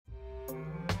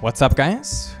What's up,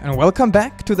 guys? And welcome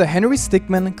back to the Henry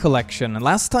Stickmin collection.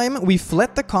 Last time we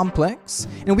fled the complex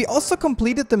and we also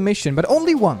completed the mission, but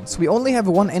only once. We only have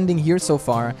one ending here so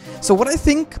far. So what I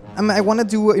think I want to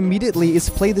do immediately is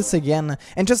play this again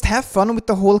and just have fun with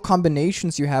the whole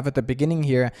combinations you have at the beginning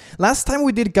here. Last time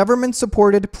we did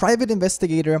government-supported private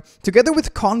investigator together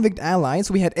with convict allies.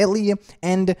 We had Ellie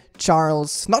and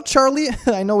Charles. Not Charlie,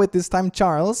 I know it this time,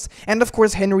 Charles. And of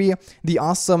course Henry, the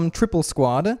awesome triple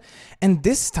squad. And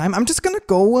this time, I'm just gonna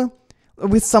go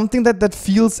with something that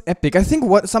feels epic. I think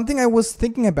something I was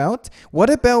thinking about.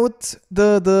 What about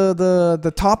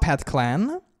the Top Hat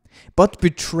clan, but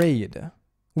betrayed?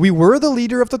 We were the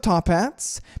leader of the Top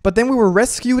Hats, but then we were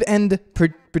rescued and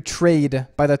betrayed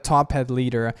by the Top Hat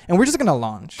leader. And we're just gonna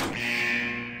launch.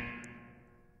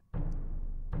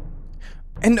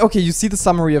 And okay, you see the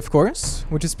summary, of course,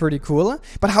 which is pretty cool.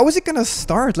 But how is it gonna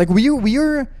start? Like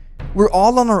we're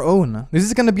all on our own. This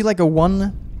is gonna be like a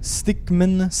one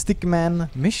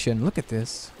Stickman mission. Look at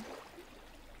this.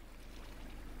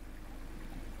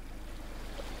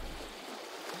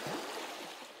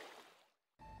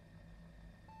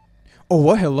 Oh,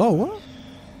 what? Hello?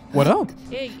 What up?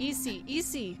 Hey,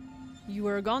 easy. You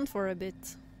were gone for a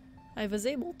bit. I was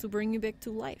able to bring you back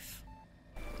to life.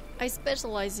 I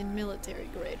specialize in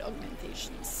military-grade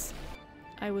augmentations.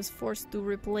 I was forced to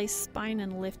replace spine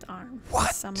and left arm.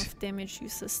 What? Some of damage you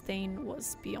sustained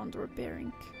was beyond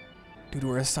repairing. Dude,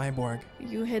 we're a cyborg.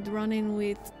 You had run in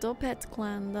with Top Hat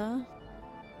clan, though.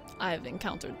 I've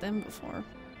encountered them before.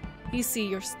 Easy,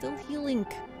 you're still healing.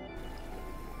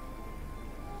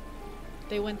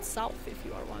 They went south, if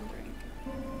you are wondering.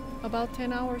 About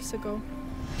 10 hours ago.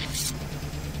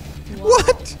 Wow,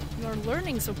 What? you're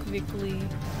learning so quickly.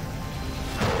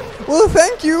 Well,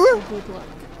 thank you. Good luck.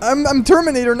 I'm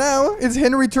Terminator now. It's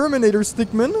Henry Terminator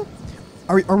Stickmin.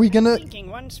 Are we gonna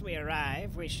Thinking once we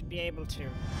arrive, we should be able to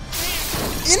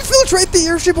infiltrate the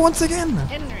airship once again?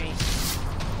 Henry.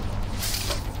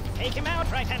 Take him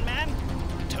out, right-hand man.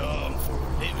 Time for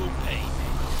a little pain.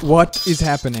 What is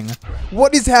happening?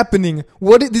 What is happening?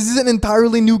 This is an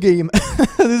entirely new game.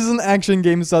 This is an action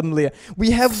game suddenly.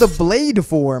 We have the blade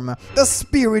form, the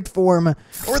spirit form,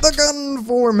 or the gun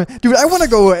form. Dude, I want to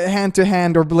go hand to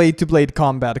hand or blade to blade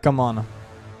combat. Come on.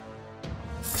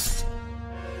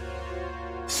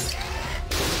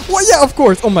 Well, yeah, of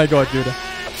course. Oh my god, dude.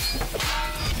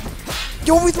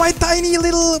 Yo, with my tiny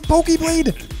little pokey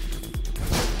blade.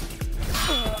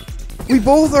 We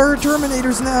both are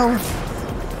Terminators now.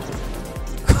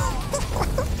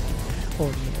 Oh,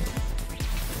 no.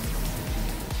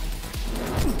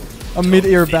 A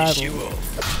mid-air battle.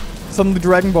 Suddenly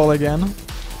Dragon Ball again.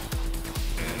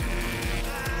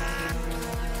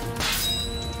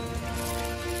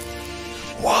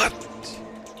 What?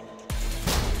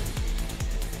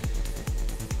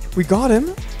 We got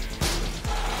him?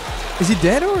 Is he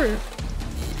dead or?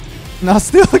 Nah,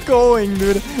 still going,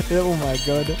 dude. Oh my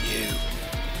god.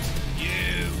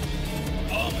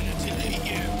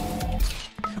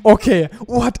 Okay,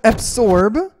 what?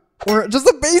 Absorb? Or just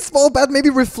a baseball bat, maybe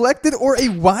reflected, or a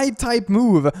Y-type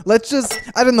move. Let's just,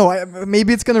 I don't know,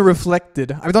 maybe it's gonna reflect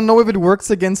it. I don't know if it works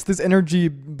against this energy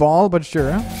ball, but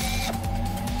sure.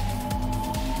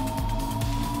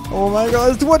 Oh my god,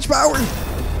 it's too much power!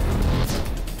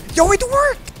 Yo, it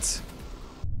worked!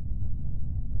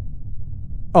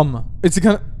 Is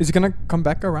it gonna come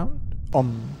back around?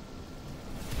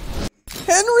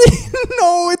 Henry!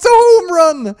 No, it's a home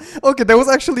run! Okay, that was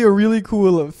actually a really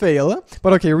cool fail.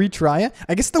 But okay, retry.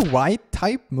 I guess the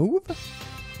Y-type move?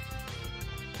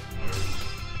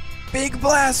 Big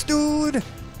blast, dude!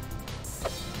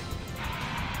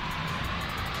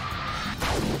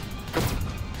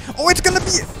 Oh, it's gonna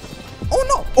be... Oh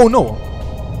no! Oh no!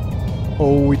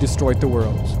 Oh, we destroyed the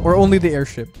world. Or only the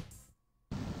airship.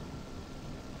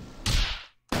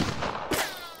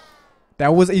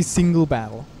 That was a single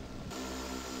battle.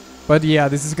 But yeah,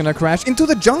 this is gonna crash into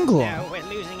the jungle. Now we're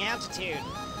losing altitude.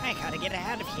 I gotta get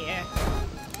out of here.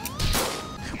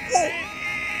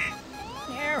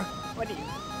 Now, what are you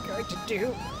going to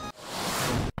do?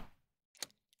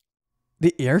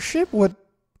 The airship? What?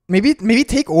 Maybe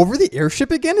take over the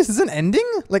airship again? Is this an ending?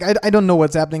 Like, I don't know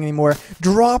what's happening anymore.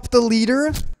 Drop the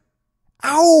leader?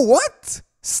 Ow, what?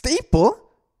 Staple?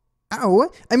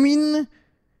 Ow. I mean,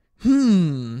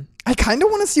 I kind of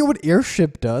want to see what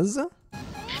airship does.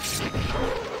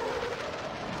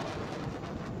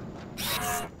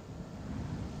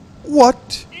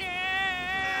 What?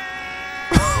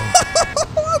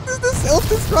 What is this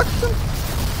self-destruction?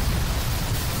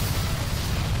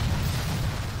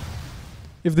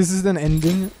 If this is an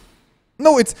ending...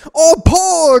 No, it's... Oh,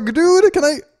 Pog, dude! Can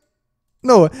I...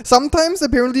 No, sometimes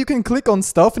apparently you can click on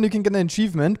stuff and you can get an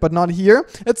achievement, but not here.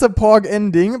 It's a POG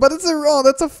ending, but it's a raw.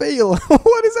 That's a fail.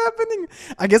 What is happening?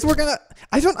 I guess we're gonna.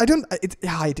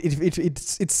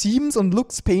 It seems and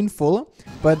looks painful,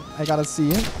 but I gotta see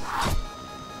it.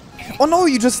 Oh no,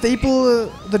 you just staple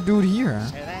the dude here.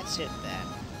 So that's it then.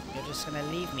 You're just gonna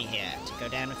leave me here to go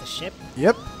down with the ship?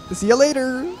 Yep. See you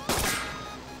later.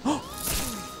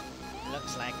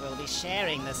 Looks like we'll be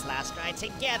sharing this last ride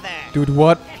together. Dude,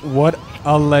 what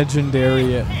a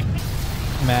legendary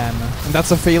man. And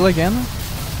that's a fail again?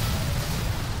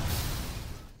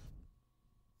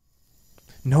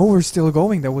 No, we're still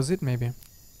going. That was it, maybe.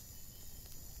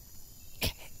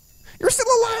 You're still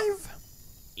alive!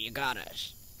 You got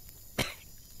us.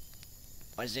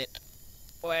 Was it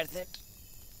worth it?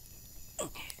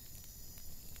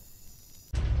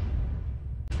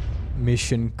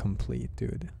 Mission complete,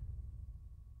 dude.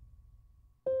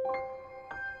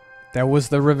 That was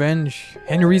the revenge.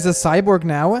 Henry's a cyborg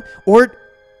now? Or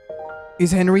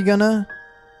is Henry gonna...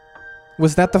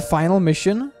 Was that the final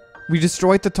mission? We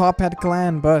destroyed the Top Hat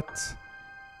clan, but...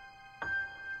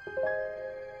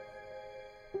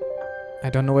 I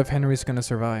don't know if Henry's gonna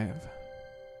survive.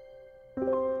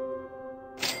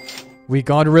 We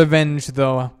got revenge,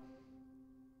 though.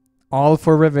 All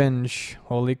for revenge.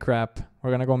 Holy crap.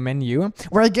 We're gonna go menu.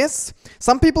 Where I guess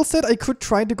some people said I could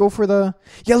try to go for the...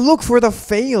 Yeah, look, for the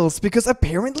fails. Because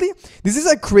apparently this is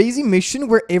a crazy mission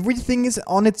where everything is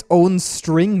on its own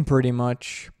string, pretty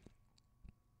much.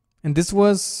 And this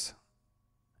was...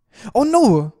 Oh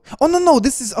no! Oh no,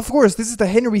 this is, of course, this is the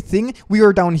Henry thing. We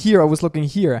are down here. I was looking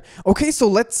here. Okay, so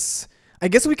let's... I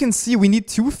guess we can see we need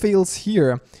 2 fails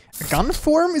here. A gun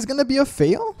form is gonna be a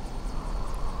fail?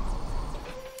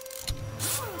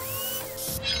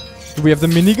 Do we have the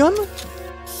minigun?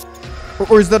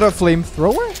 Or is that a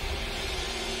flamethrower?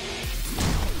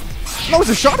 No, it's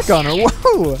a shotgun.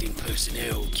 Whoa!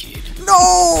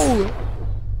 No!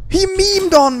 He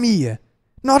memed on me!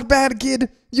 Not bad, kid.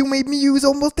 You made me use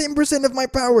almost 10% of my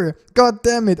power. God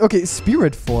damn it. Okay,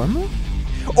 spirit form?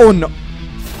 Oh no.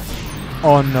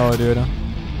 Oh no, dude.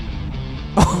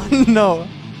 Oh no.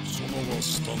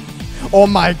 Oh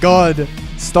my god.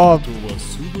 Stop.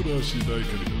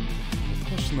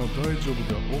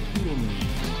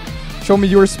 Show me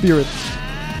your spirit.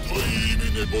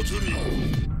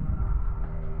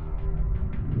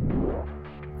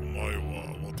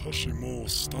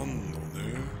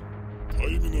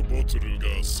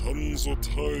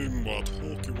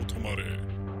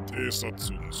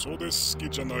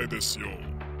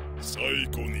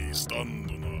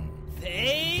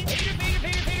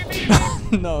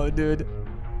 No, dude.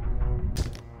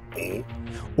 Oh.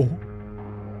 Oh.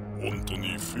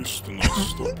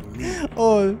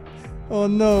 Oh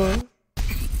no.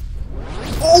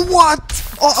 Oh what?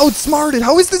 Oh, outsmarted.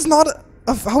 How is this not a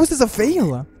how is this a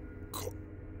fail?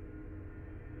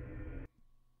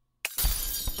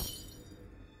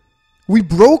 We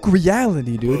broke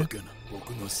reality, dude.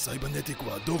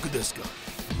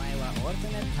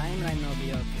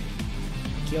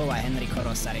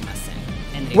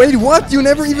 Wait, what? You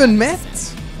never even met?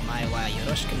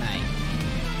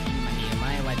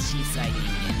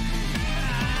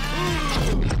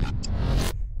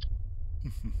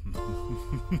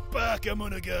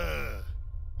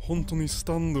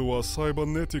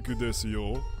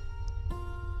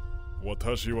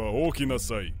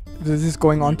 This is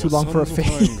going on too long for a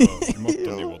fail.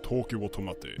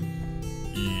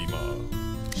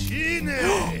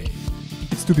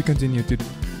 It's to be continued, dude.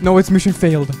 No, it's mission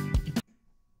failed. It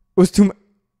was too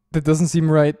that doesn't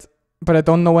seem right. But I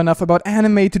don't know enough about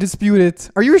anime to dispute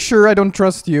it. Are you sure I don't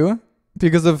trust you?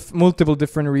 Because of multiple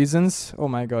different reasons? Oh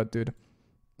my god, dude.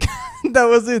 That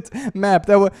was it. Map.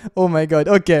 That was... Oh my god.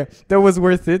 Okay. That was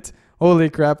worth it.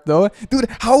 Holy crap, though. Dude,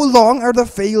 how long are the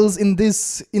fails in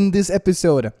this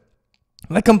episode?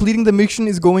 Like, completing the mission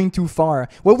is going too far.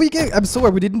 Well, we get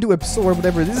absorb. We didn't do absorb,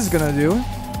 whatever this is gonna do.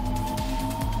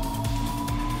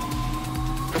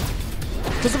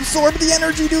 Just absorb the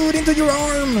energy, dude, into your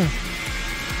arm.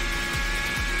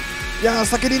 Yeah,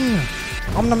 suck it in.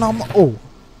 Nom nom nom. Oh.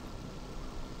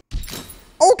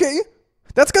 Okay.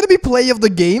 That's gonna be play of the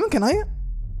game. Can I?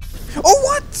 Oh,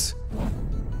 what?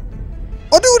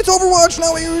 Oh, dude, it's Overwatch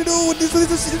now. Here, dude.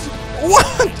 This.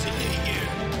 What?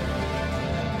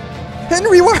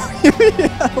 Henry,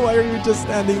 why are you just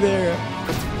standing there?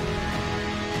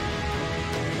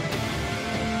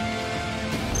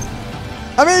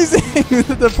 Amazing.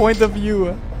 The point of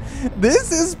view.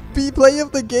 This is play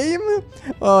of the game?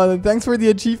 Thanks for the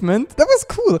achievement. That was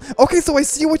cool. Okay, so I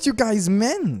see what you guys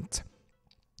meant.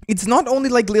 It's not only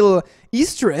like little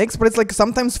Easter eggs, but it's like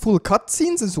sometimes full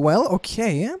cutscenes as well.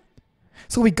 Okay.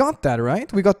 So we got that, right?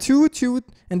 We got 2, 2,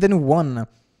 and then 1.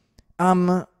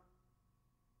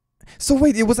 So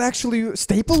wait, it was actually...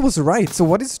 Staple was right. So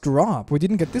what is drop? We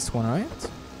didn't get this one, right?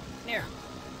 Here,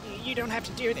 you don't have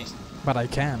to do this. But I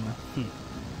can.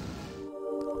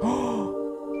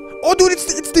 Oh, dude,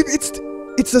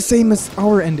 it's the same as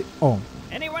our end. Oh.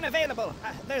 Anyone available?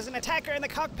 There's an attacker in the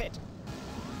cockpit.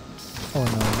 Oh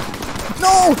no.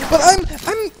 No, but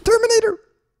I'm Terminator.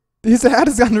 His hat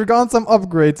has undergone some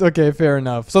upgrades. Okay, fair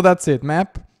enough. So that's it.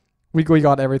 Map. We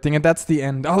got everything, and that's the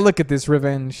end. Oh, look at this,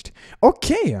 revenged.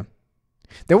 Okay.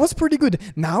 That was pretty good.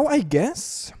 Now, I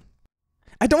guess...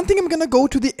 I don't think I'm gonna go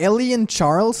to the Ellie and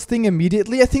Charles thing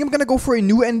immediately. I think I'm gonna go for a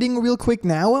new ending real quick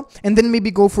now, and then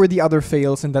maybe go for the other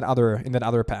fails in that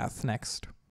other path next.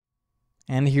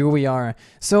 And here we are.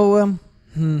 So,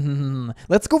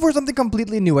 let's go for something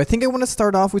completely new. I think I want to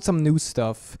start off with some new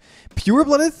stuff.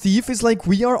 Pure-blooded thief is like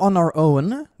we are on our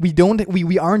own. We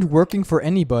aren't working for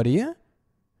anybody.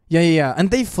 Yeah. And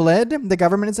they fled. The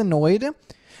government is annoyed.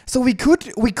 So we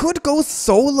could go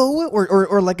solo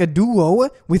or like a duo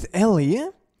with Ellie.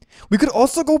 We could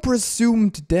also go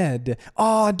presumed dead.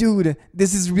 Oh, dude,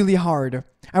 this is really hard.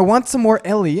 I want some more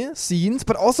Ellie scenes,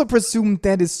 but also presumed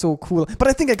dead is so cool. But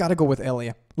I think I gotta go with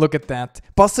Ellie. Look at that.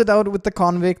 Busted out with the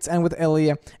convicts and with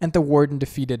Ellie, and the warden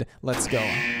defeated. Let's go.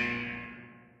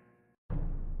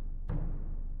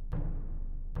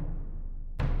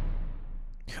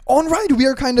 Alright, we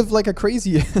are kind of like a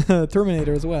crazy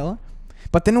Terminator as well.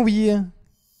 But then we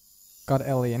got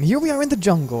Ellie, and here we are in the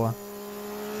jungle. I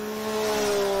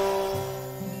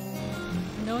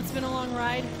know it's been a long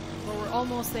ride, but we're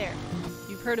almost there.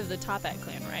 You've heard of the Topat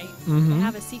clan, right? Mm-hmm. They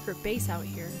have a secret base out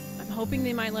here. I'm hoping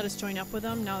they might let us join up with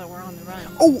them now that we're on the run.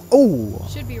 Oh!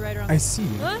 Should be right around I see.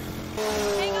 What?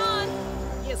 Hang on!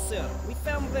 Yes, sir. We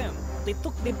found them. They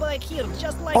took me back here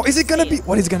just like... Oh, is it gonna said. be...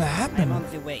 What is gonna I'm happen? on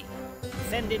the way.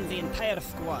 Send in the entire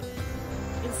squad.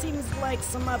 It seems like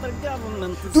some other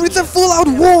government... Dude, it's a full-out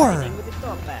war! With the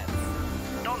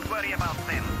Topats. Don't worry about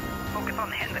them. Focus on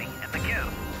Henry and the girl.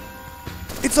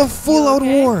 It's a full-out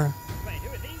war! Wait, who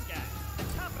are these guys? The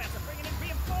Topats are bringing in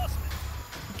reinforcements.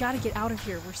 We gotta get out of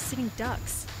here. We're sitting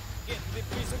ducks. Get the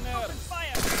prisoner. Open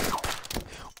fire.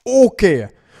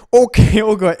 Okay,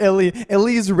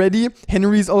 Ellie is ready.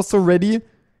 Henry's also ready.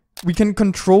 We can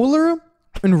control her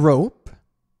and rope.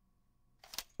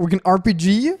 We can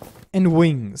RPG and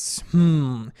wings.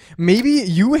 Maybe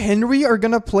you, Henry, are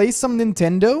gonna play some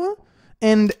Nintendo,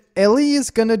 and Ellie is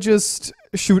gonna just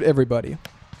shoot everybody.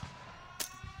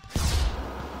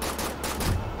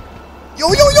 Yo,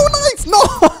 nice! No!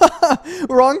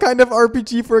 Wrong kind of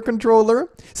RPG for a controller.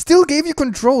 Still gave you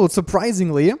control,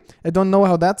 surprisingly. I don't know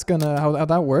how that's gonna, how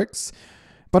that works.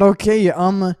 But okay,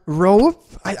 rope?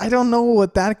 I don't know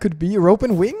what that could be. Rope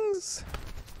and wings?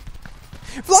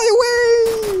 Fly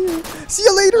away! See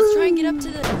you later! Let's try and get up to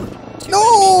the...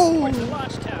 No! Towards the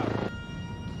watchtower.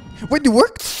 Wait, it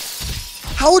worked?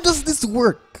 How does this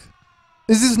work?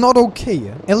 This is not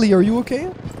okay. Ellie, are you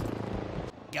okay?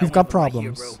 We've got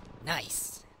problems. Right here,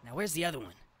 nice. Now where's the other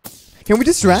one? Can we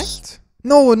distract?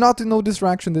 No, no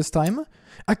distraction this time.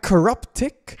 A corrupt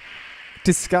tick?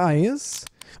 Disguise?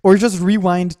 Or just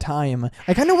rewind time?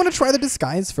 I kind of want to try the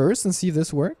disguise first and see if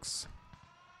this works.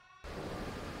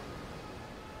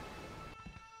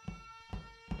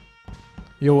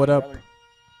 Yo, what up?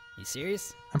 You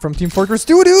serious? I'm from Team Fortress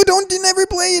 2, dude! You never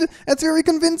played! That's very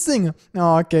convincing!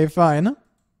 Oh, okay, fine.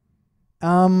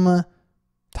 Time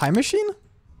machine?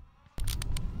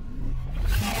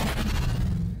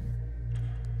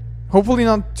 Hopefully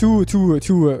not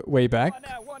too way back.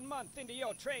 Now 1 month into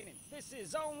your training. This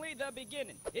is only the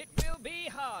beginning. It will be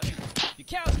hard.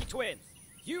 Bukowski twins,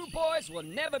 you boys will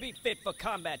never be fit for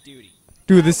combat duty.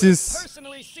 Dude, this is...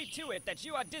 personally see to it that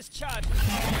you are discharged.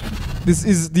 This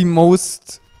is the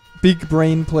most big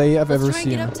brain play I've ever Let's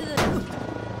try and seen. get up to the...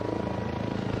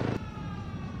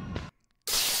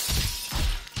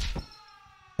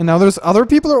 And now there's other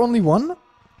people or only one?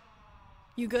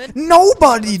 You good?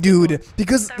 Nobody, dude!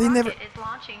 Because The they never... rocket is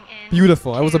launching in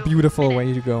Beautiful. That was a 2 beautiful way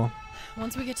minutes. to go.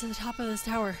 Once we get to the top of this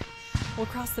tower, we'll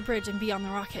cross the bridge and be on the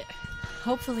rocket.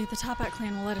 Hopefully the Topat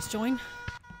clan will let us join.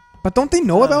 But don't they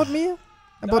know about me?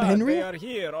 About Henry? They are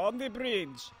here on the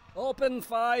bridge. Open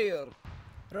fire.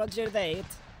 Roger that.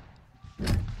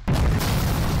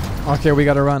 Okay, we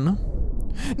gotta run.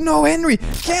 No, Henry!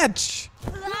 Catch!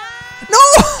 No!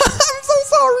 I'm so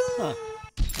sorry!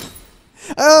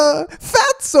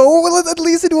 Fatso! Well, at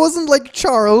least it wasn't like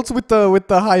Charles with the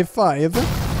high five.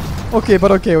 Okay,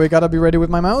 but okay, we gotta be ready with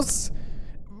my mouse.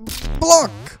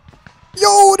 Block!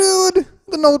 Yo, dude!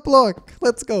 The note block.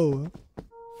 Let's go.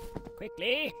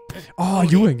 Quickly. Oh,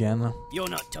 you again. You're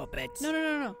not top heads.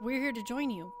 No. We're here to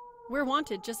join you. We're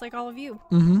wanted, just like all of you.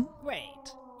 Mm-hmm.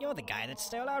 Wait, you're the guy that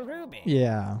stole our ruby.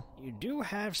 Yeah. You do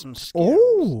have some skills.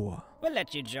 Oh. We'll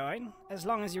let you join, as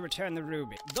long as you return the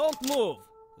ruby. Don't move.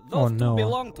 Oh, Those no. two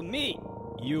belong to me.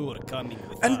 You're coming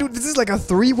with And us. dude, this is like a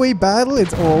three-way battle.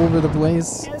 It's all over the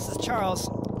place. Yeah, this is Charles.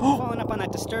 Following up on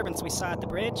that disturbance we saw at the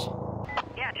bridge.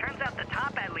 Yeah, turns out the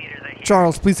top ad leaders are here.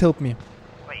 Charles, please help me.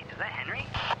 Wait, is that Henry?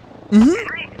 Mm-hmm.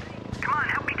 Henry? Come on,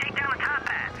 help me take down the top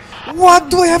ads. What?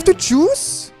 Do I have to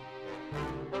choose?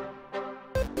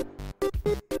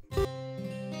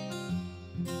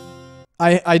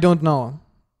 I don't know.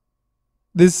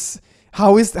 This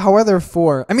how are there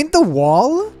four? I mean, the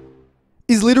wall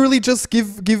is literally just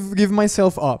give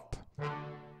myself up.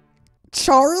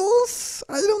 Charles?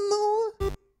 I don't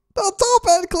know. The Top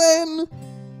Hat clan.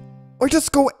 Or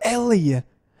just go Ellie.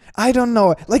 I don't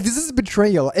know. Like, this is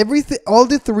betrayal. Everything, all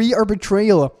the three are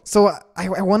betrayal. So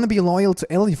I want to be loyal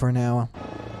to Ellie for now.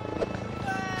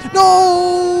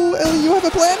 No, Ellie, you have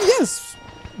a plan? Yes.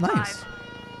 Nice.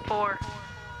 5, 4,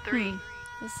 3,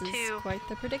 This is 2, quite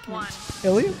the predicament.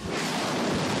 1. Ellie?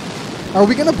 Are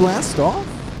we gonna blast off?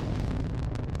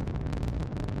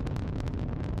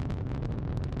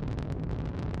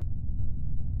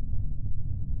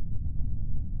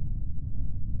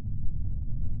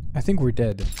 I think we're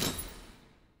dead.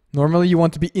 Normally you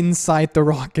want to be inside the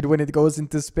rocket when it goes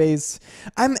into space.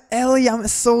 I'm Ellie, I'm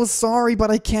so sorry,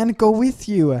 but I can't go with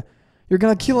you. You're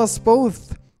gonna kill us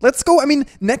both. Let's go. I mean,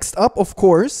 next up, of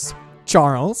course,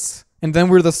 Charles. And then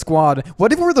we're the squad.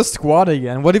 What if we're the squad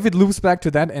again? What if it loops back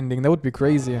to that ending? That would be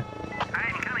crazy. I'm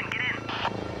coming, get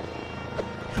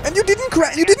in. And you didn't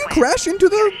crash into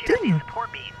the thing.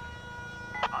 Support beam.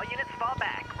 All units fall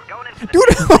back. We're going in for the Dude,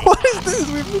 what is this?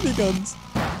 We have miniguns.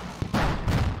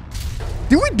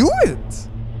 Did we do it?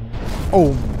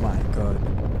 Oh my god.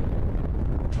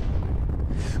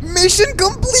 Mission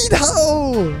complete!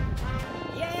 How?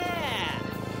 Yeah!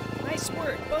 Nice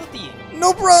work, both of you.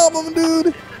 No problem, dude.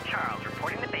 This is Charles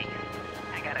reporting the base.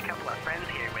 I got a couple of friends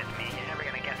here with me. You're never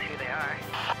gonna guess who they are.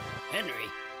 Henry?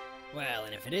 Well,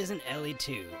 and if it isn't Ellie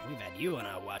too, we've had you on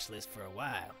our watch list for a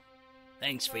while.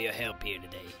 Thanks for your help here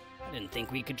today. I didn't think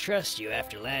we could trust you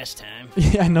after last time.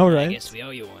 Yeah, I know, I right? guess we owe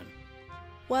you one.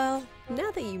 Well,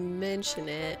 now that you mention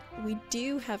it, we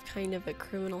do have kind of a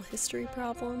criminal history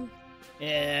problem.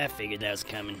 Yeah, I figured that was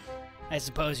coming. I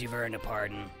suppose you've earned a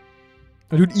pardon.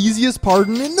 Dude, easiest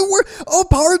pardon in the world. Oh,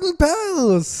 pardon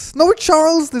pals. No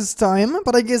Charles this time,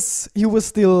 but I guess he was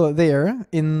still there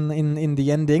in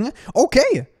the ending.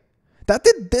 Okay,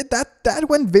 that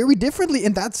went very differently,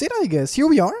 and that's it, I guess. Here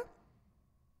we are.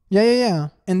 Yeah.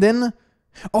 And then,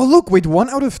 oh look, wait, 1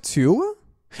 out of 2.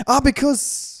 Ah,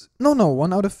 because no,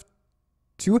 1 out of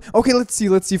 2. Okay, let's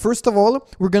see. First of all,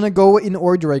 we're gonna go in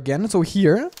order again. So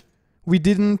here, we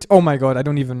didn't. Oh my god, I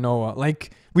don't even know.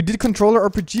 Like, we did controller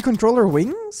RPG, controller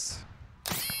wings.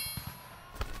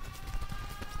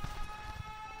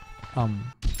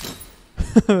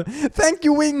 Thank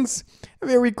you, wings.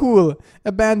 Very cool.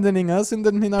 Abandoning us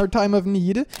in our time of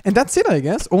need. And that's it, I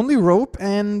guess. Only rope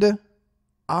and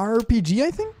RPG,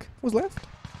 I think, was left.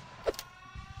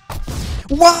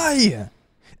 Why?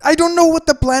 I don't know what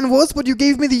the plan was, but you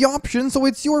gave me the option, so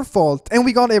it's your fault. And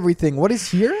we got everything. What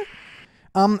is here?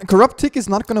 Corrupt tick is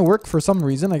not gonna work for some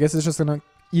reason. I guess it's just gonna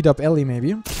eat up Ellie,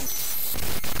 maybe.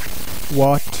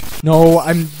 What? No,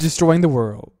 I'm destroying the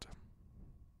world.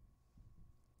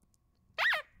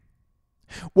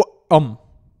 What?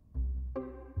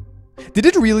 Did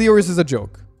it really, or is this a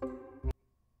joke?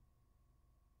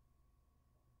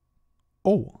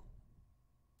 Oh.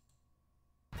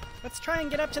 Let's try and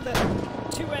get up to the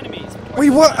 2 enemies. Wait,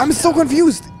 what? I'm so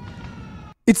confused.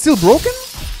 It's still broken?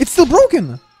 It's still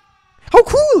broken. How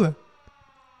cool!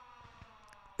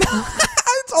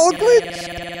 It's all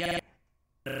glitch.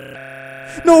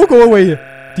 No, go away,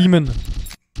 demon.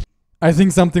 I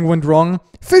think something went wrong.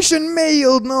 Fish and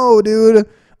mail. No, dude.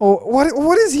 Oh,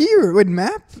 what is here? Wait,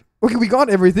 map? Okay, we got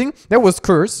everything. That was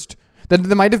cursed. That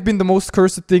might have been the most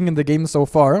cursed thing in the game so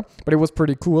far, but it was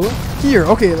pretty cool. Here,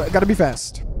 okay, gotta be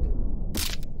fast.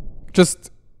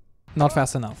 Just not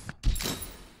fast enough.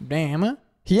 Damn.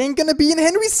 He ain't gonna be in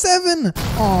Henry 7.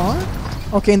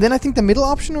 Aw. Okay, and then I think the middle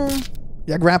option, or...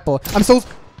 Yeah, grapple. I'm so...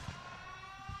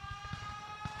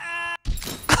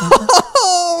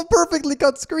 Perfectly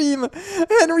cut scream.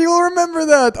 Henry will remember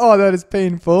that. Oh, that is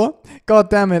painful. God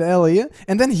damn it, Ellie.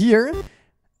 And then here...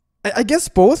 I guess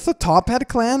both the Top Hat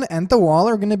clan and the wall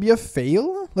are gonna be a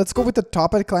fail. Let's go with the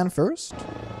Top Hat clan first.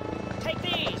 Take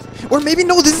these. Or maybe,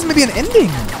 no, this is maybe an ending.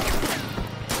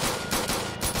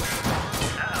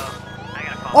 I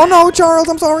gotta Oh no, Charles,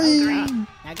 I'm sorry.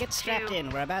 Now get strapped in.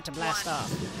 We're about to blast off.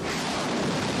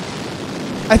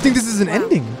 I think this is an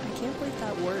ending. I can't believe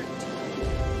that worked.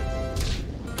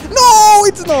 No,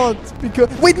 it's not. Because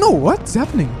wait, no, what's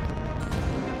happening?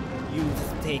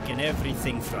 You've taken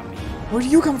everything from me. Where do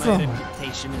you come My from?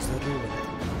 reputation is ruined.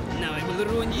 Now I will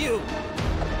ruin you.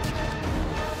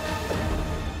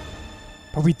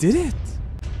 But we did it.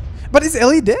 But is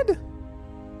Ellie dead?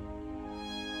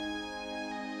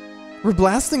 We're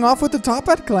blasting off with the Top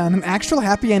Hat clan, an actual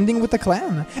happy ending with the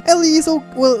clan. Ellie is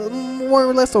well, more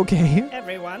or less okay.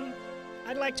 Everyone,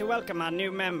 I'd like to welcome our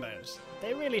new members.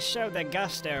 They really showed their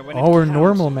gusto when it Oh, we're counted.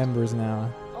 normal members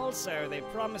now. Also, they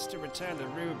promised to return the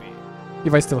ruby.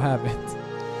 If I still have it.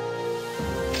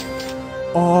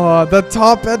 Oh, the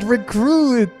Top Hat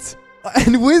recruit!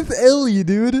 And with Ellie,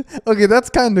 dude. Okay, that's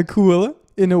kind of cool,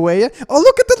 in a way. Oh,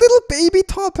 look at the little baby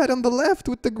Top Hat on the left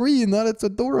with the green. Oh, that's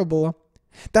adorable.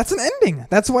 That's an ending.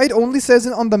 That's why it only says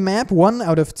on the map 1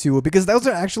 out of 2, because those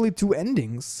are actually 2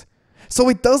 endings. So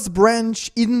it does branch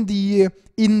in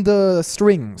the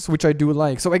strings, which I do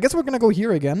like. So I guess we're gonna go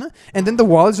here again, and then the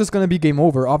wall is just gonna be game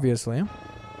over, obviously.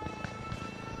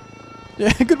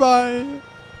 Yeah, goodbye.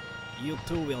 You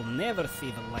two will never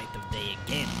see the light of day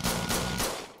again.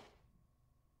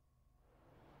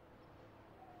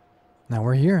 Now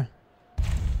we're here.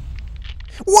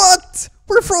 What?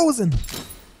 We're frozen.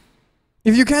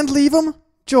 If you can't leave them,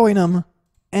 join them.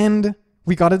 And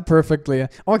we got it perfectly.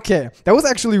 Okay, that was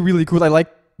actually really cool. I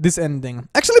like this ending.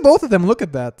 Actually, both of them, look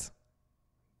at that.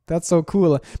 That's so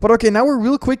cool. But okay, now we're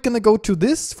real quick gonna go to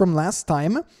this from last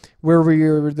time, where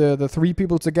we're the 3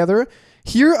 people together.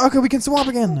 Here, okay, we can swap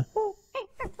again. Oh,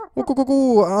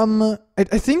 go. I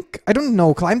think, I don't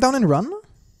know, climb down and run?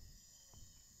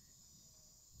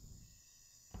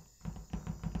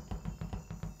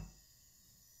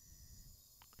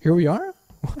 Here we are?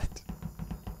 What?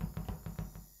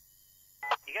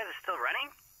 You guys are still running?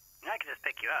 I can just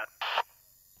pick you up.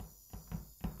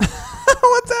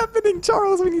 What's happening,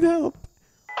 Charles? We need help.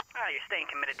 Oh, you're staying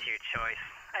committed to your choice.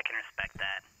 I can respect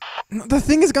that. The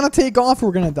thing is gonna take off,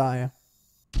 we're gonna die.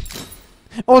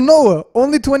 Oh no!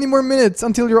 Only 20 more minutes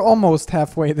until you're almost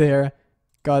halfway there.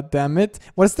 God damn it.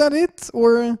 Was that it?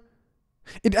 Or...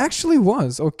 It actually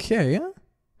was, okay.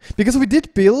 Because we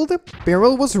did build,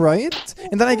 barrel was right,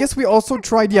 and then I guess we also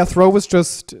tried, yeah, throw was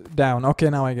just down. Okay,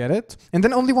 now I get it. And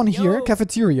then only one here, Yo.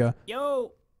 cafeteria.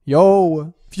 Yo!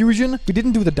 Yo! Fusion, we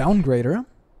didn't do the downgrader.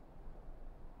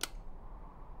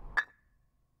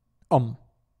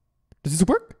 Does this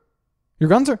work? Your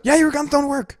guns are... Yeah, your guns don't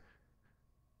work!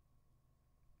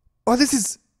 Oh, this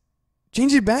is...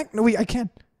 Change it back? No, wait, I can't.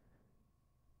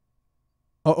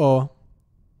 Uh-oh.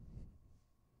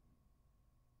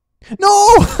 No!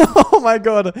 Oh my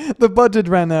god, the budget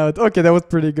ran out. Okay, that was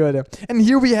pretty good. And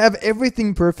here we have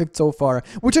everything perfect so far,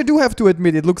 which I do have to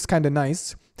admit, it looks kind of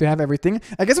nice to have everything.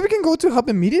 I guess we can go to hub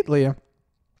immediately.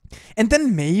 And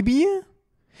then maybe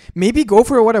go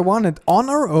for what I wanted. On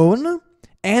our own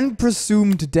and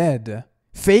presumed dead.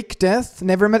 Fake death,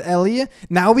 never met Ellie.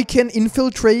 Now we can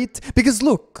infiltrate, because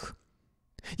look.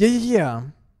 Yeah.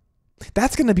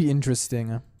 That's gonna be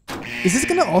interesting. Is this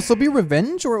gonna also be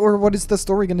revenge, or what is the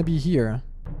story gonna be here?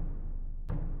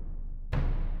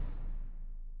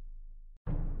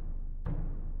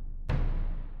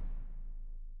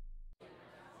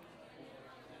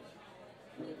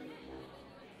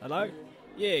 Hello?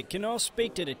 Yeah, can I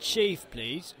speak to the chief,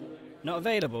 please? Not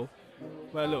available?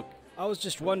 Well, look, I was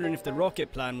just wondering if the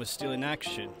rocket plan was still in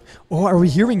action. Oh, are we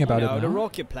hearing about No, it the now?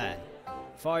 rocket plan.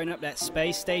 Firing up that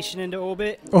space station into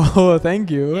orbit. Oh, thank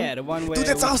you. Yeah, the one where Dude, we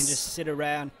that's can us. just sit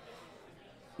around.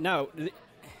 No,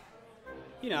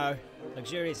 you know,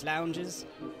 luxurious lounges,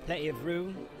 plenty of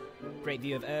room, great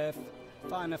view of Earth,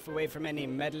 far enough away from any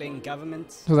meddling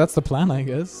governments. So that's the plan, I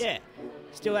guess. Yeah,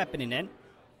 still happening then.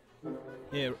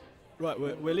 Yeah, right,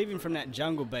 we're leaving from that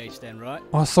jungle base then, right?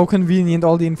 Oh, so convenient,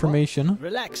 all the information.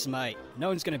 Relax, mate. No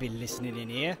one's gonna be listening in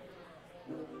here.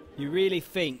 You really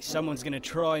think someone's gonna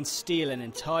try and steal an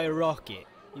entire rocket?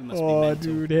 You must be Oh,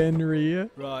 mental. dude, Henry.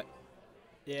 Right.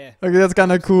 Yeah. Okay, that's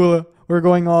kind of cool. We're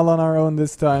going all on our own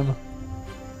this time.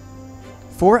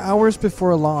 4 hours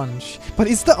before launch. But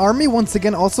is the army once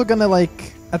again also gonna,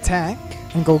 like, attack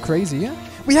and go crazy?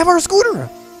 We have our scooter!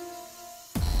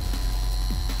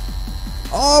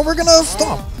 Oh, we're gonna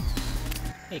stop!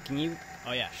 Hey, can you...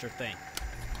 Oh yeah, sure thing.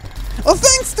 Oh,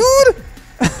 thanks,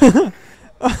 dude!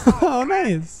 Oh,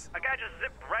 nice. A guy just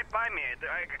zipped right by me.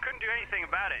 I couldn't do anything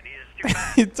about it. He's too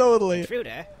fast. Totally.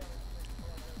 Intruder?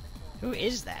 Who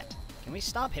is that? Can we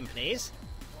stop him, please?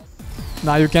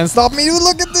 Now you can't stop me, dude.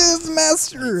 Look at this,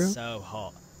 master. It's so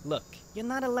hot. Look, you're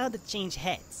not allowed to change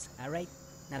heads, alright?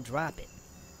 Now drop it.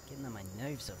 Getting on my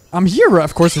nerves over here. I'm here,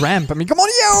 of course, ramp. I mean, come on,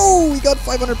 yo! We got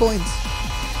 500 points.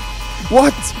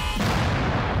 What?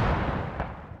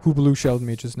 Who blue shelled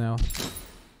me just now?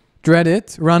 Dread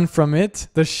it, run from it.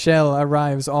 The shell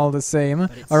arrives all the same.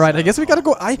 Alright, I guess we gotta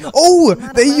go. Oh,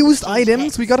 they used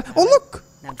items. We gotta. Oh, look!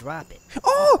 Now drop it.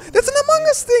 Oh, that's an Among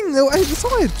Us thing. Oh, I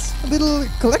saw it. A little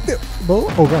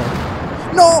collectible. Oh,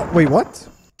 god. No! Wait, what?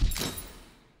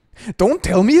 Don't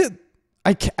tell me it.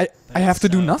 I have to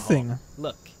do nothing.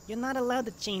 Look, you're not allowed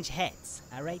to change heads,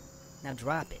 alright? Now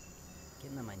drop it.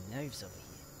 Getting on my nerves over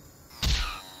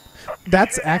here.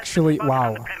 That's actually.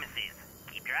 Wow.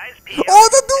 Keep your eyes peeled. Oh,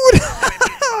 the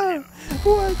dude!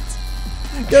 What?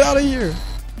 Get out of here.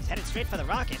 He's headed straight for the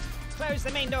rocket. Close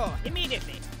the main door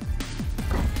immediately.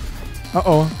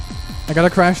 Uh-oh. I gotta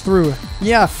crash through.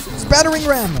 Yeah, spattering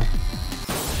ram.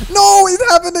 No, it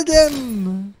happened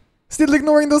again. Still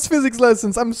ignoring those physics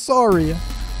lessons. I'm sorry.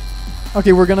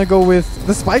 Okay, we're gonna go with...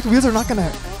 The spiked wheels are not gonna...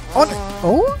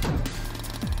 Oh?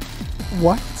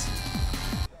 What?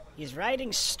 He's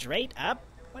riding straight up?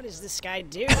 What is this guy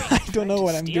doing? I don't know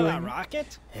what I'm Steal doing. our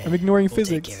rocket? I'm ignoring We'll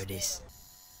physics. take care of this.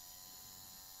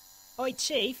 Oi,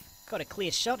 Chief. Got a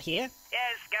clear shot here.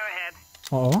 Yes, go ahead.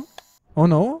 Uh-oh. Oh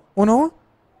no. Oh no.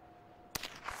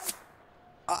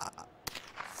 I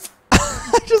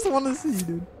just want to see,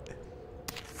 dude.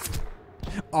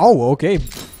 Oh, okay.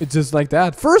 It's just like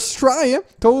that. First try.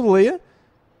 Totally.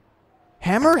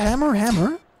 Hammer, hammer,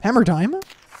 hammer. Hammer time.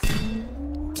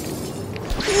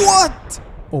 What?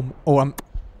 I'm...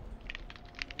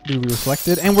 Dude, we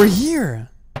reflected. And we're here.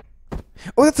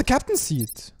 Oh, that's the captain's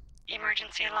seat.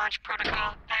 Emergency launch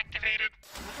protocol activated.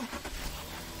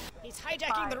 He's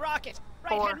hijacking the rocket. Right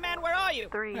four, hand man, where are you?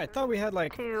 3, I thought we had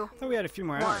like... two, I thought we had a few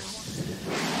more 1. hours.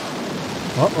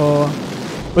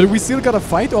 Uh-oh. But we still gotta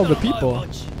fight all the people.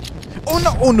 Oh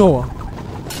no, oh no.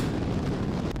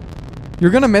 You're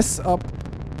gonna mess up.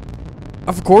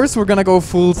 Of course we're gonna go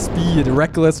full speed.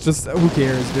 Reckless, just who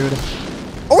cares, dude.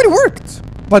 Oh, it worked!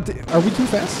 But are we too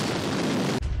fast?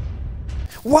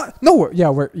 What? No,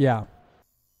 yeah.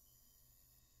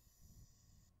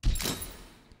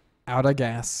 Out of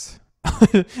gas.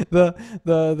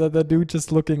 the dude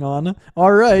just looking on.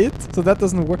 Alright, so that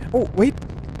doesn't work. Oh, wait.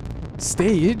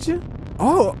 Stage?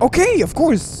 Oh, okay, of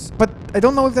course. But I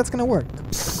don't know if that's gonna work.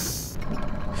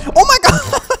 Oh my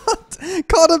god!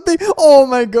 Caught a big... Oh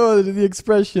my god, the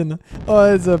expression.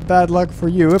 Oh, it's a bad luck for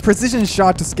you. A precision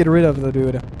shot to get rid of the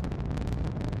dude.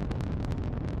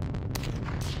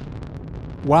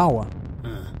 Wow.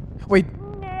 Wait.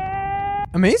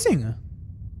 Amazing.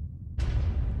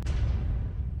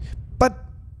 But...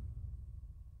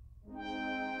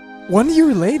 1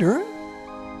 year later?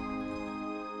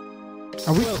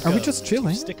 Are we just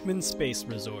chilling? Stickmin Space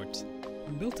Resort.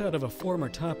 Built out of a former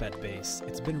Top-Hat base,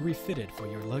 it's been refitted for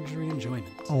your luxury enjoyment.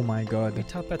 Oh my god. The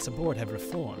Top-Hats aboard have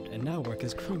reformed and now work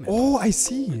as crewmen. Oh, I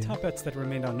see. The Top-Hats that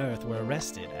remained on Earth were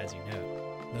arrested, as you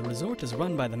know. The resort is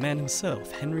run by the man himself,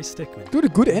 Henry Stickmin. Dude, a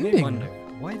good You may ending. wonder,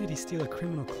 why did he steal a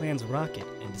criminal clan's rocket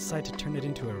and decide to turn it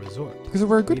into a resort? Because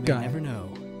we're a good We guy. may never know.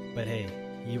 But hey,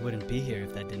 you wouldn't be here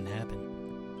if that didn't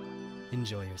happen.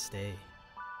 Enjoy your stay.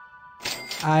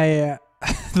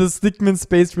 The Stickmin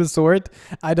Space Resort.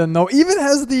 I don't know. Even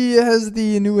has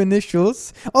the new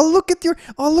initials. Oh, look at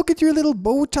your little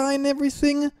bow tie and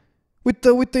everything with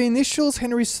the initials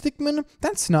Henry Stickmin.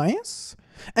 That's nice.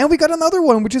 And we got another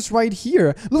one which is right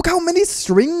here. Look how many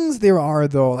strings there are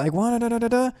though. Like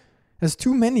There's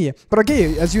too many. But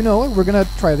okay, as you know, we're gonna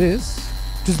try this.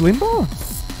 Just limbo.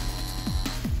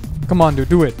 Come on, dude,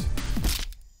 do it.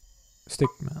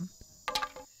 Stickman.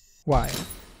 Why?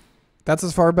 That's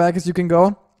as far back as you can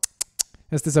go.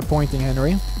 That's disappointing,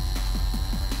 Henry.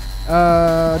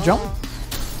 Jump?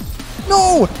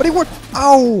 No! But it worked!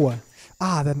 Ow!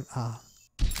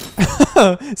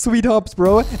 Sweet hops,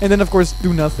 bro. And then, of course,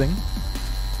 do nothing.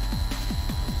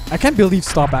 I can't believe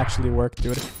stop actually worked,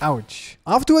 dude. Ouch.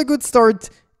 Off to a good start.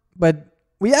 But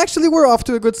we actually were off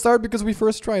to a good start because we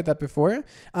first tried that before.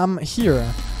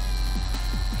 Here.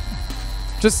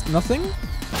 Just nothing?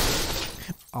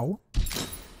 Ow.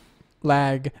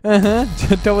 Lag.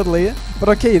 Totally. But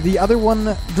okay, the other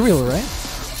one, drill, right?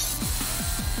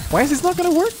 Why is this not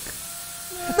gonna work?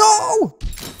 No!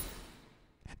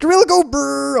 Drill go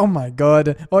brrr! Oh my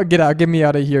god. Oh, get out. Get me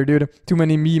out of here, dude. Too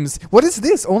many memes. What is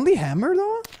this? Only hammer,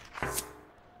 though?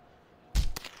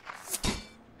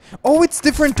 Oh, it's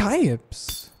different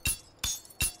types.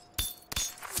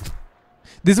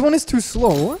 This one is too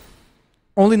slow.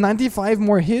 Only 95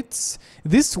 more hits.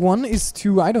 This one is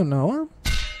too, I don't know.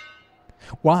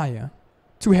 Why?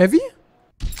 Too heavy?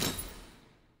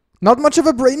 Not much of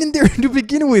a brain in there to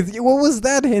begin with. What was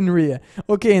that, Henry?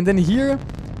 Okay, and then here...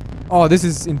 Oh, this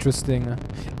is interesting.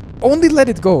 Only let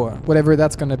it go, whatever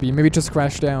that's gonna be. Maybe just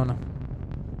crash down.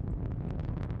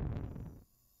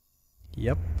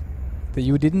 Yep. But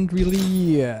you didn't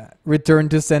really return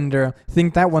to sender.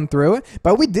 Think that one through.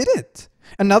 But we did it.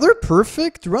 Another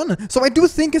perfect run. So I do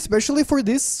think, especially for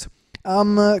this...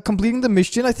 completing the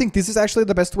mission, I think this is actually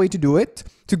the best way to do it.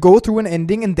 To go through an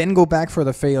ending and then go back for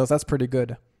the fails. That's pretty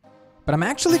good. But I'm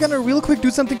actually gonna real quick do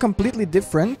something completely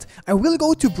different. I will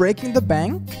go to breaking the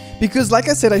bank. Because like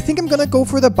I said, I think I'm gonna go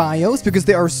for the bios. Because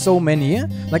there are so many.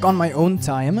 Like on my own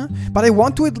time. But I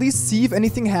want to at least see if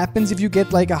anything happens if you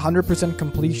get like 100%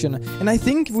 completion. And I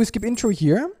think if we skip intro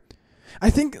here.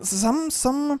 I think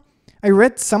I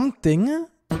read something.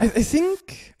 I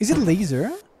think... Is it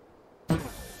laser?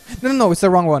 No, it's the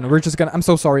wrong one. We're just gonna... I'm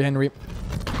so sorry, Henry.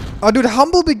 Oh, dude,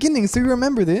 humble beginnings. Do you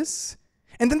remember this?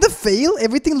 And then the fail,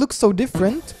 everything looks so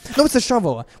different. No, it's a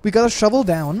shovel. We gotta shovel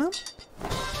down.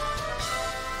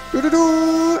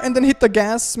 And then hit the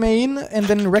gas main and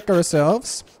then wreck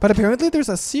ourselves. But apparently there's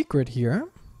a secret here.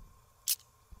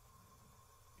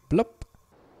 Blop.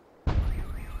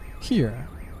 Here.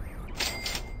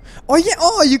 Oh yeah,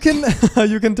 oh you can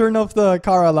you can turn off the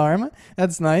car alarm.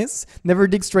 That's nice. Never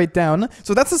dig straight down.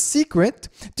 So that's a secret.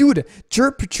 Dude,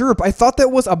 chirp chirp. I thought that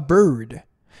was a bird.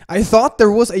 I thought there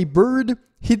was a bird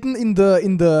hidden in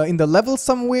the level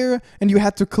somewhere and you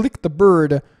had to click the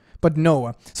bird. But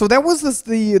no. So that was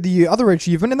the other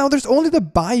achievement, and now there's only the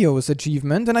bios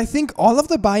achievement, and I think all of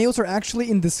the bios are actually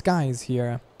in disguise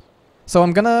here. So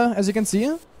I'm gonna, as you can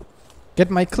see, get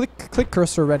my click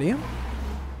cursor ready.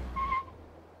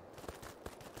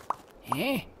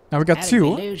 Eh? Now we got How did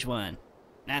two. we lose one?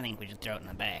 I think we should throw it in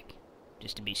the back,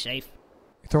 just to be safe.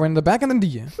 Throw it in the back and then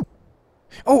D.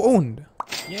 Oh, owned.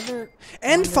 You ever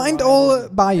And find all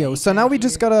bios. So now we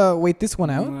just gotta wait this one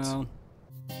out. Well,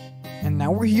 And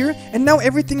now we're here, and now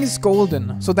everything is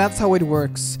golden. So that's how it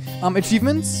works.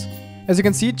 Achievements, as you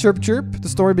can see, chirp chirp, the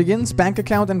story begins, bank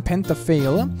account and penta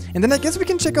fail. And then I guess we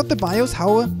can check out the bios.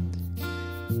 How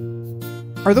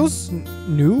are those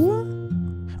new?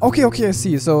 Okay, I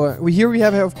see. So here we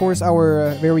have, of course,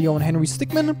 our very own Henry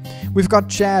Stickmin. We've got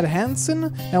Chad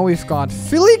Hansen. Now we've got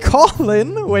Philly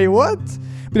Collin. Wait, what?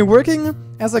 Been working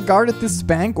as a guard at this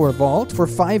bank or vault for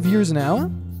 5 years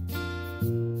now.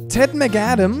 Ted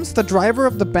McAdams, the driver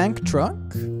of the bank truck.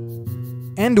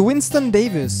 And Winston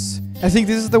Davis. I think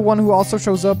this is the one who also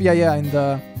shows up, yeah, in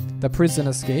the prison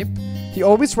escape. He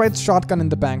always rides shotgun in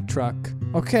the bank truck.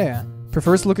 Okay.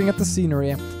 Prefers looking at the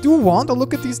scenery. Do want to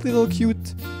look at these little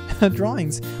cute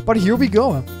drawings. But here we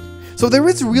go. So there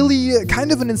is really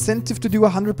kind of an incentive to do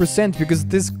 100% because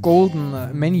this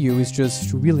golden menu is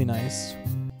just really nice.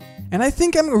 And I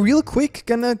think I'm real quick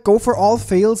gonna go for all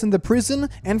fails in the prison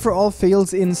and for all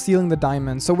fails in stealing the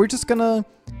diamond. So we're just gonna...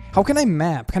 How can I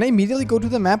map? Can I immediately go to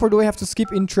the map or do I have to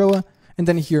skip intro and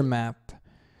then here map?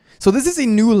 So this is a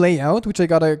new layout which I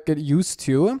gotta get used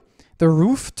to. The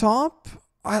rooftop...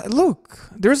 look,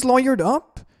 there's lawyered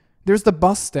up. There's the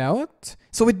bust out.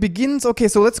 So it begins... Okay,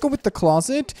 so let's go with the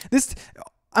closet. This...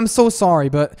 I'm so sorry,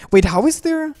 but... Wait, how is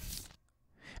there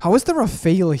a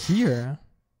fail here?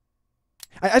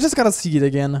 I just gotta see it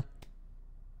again.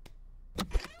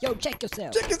 yo, check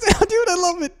yourself. Check this out, dude, I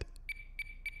love it.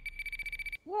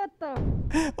 What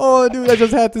the? Oh, dude, I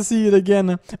just had to see it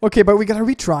again. Okay, but we gotta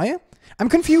retry. I'm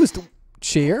confused.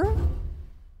 Chair?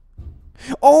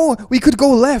 Oh, we could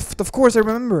go left. Of course, I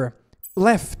remember.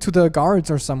 Left to the guards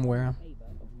or somewhere.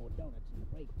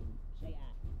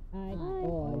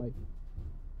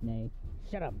 Nay,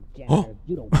 shut up, Jack. Oh,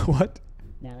 You don't. what?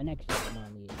 Now the next time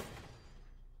on the.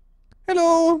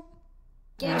 Hello.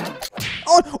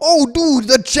 Oh, dude,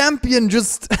 the champion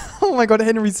just... Oh my god,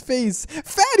 Henry's face.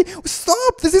 Fatty,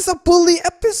 stop. This is a bully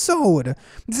episode.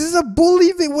 This is a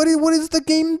bully... What is the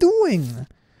game doing?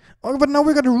 Oh, but now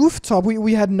we got a rooftop.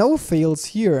 We had no fails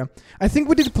here. I think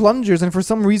we did plungers, and for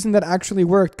some reason that actually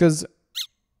worked, because...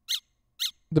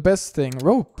 The best thing,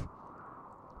 rope.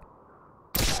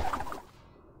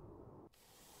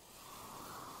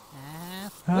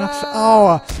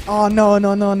 Oh, no.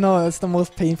 That's the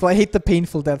most painful. I hate the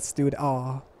painful deaths, dude.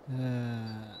 Oh.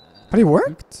 But it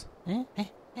worked?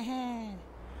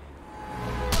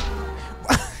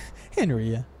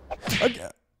 Henry. Okay.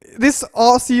 This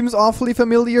all seems awfully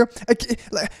familiar.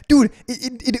 Dude,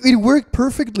 it worked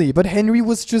perfectly, but Henry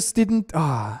didn't...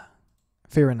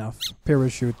 Fair enough.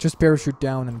 Parachute. Just parachute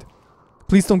down and...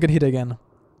 Please don't get hit again.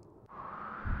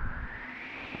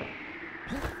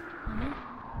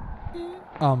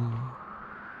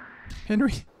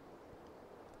 Henry?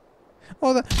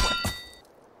 Oh,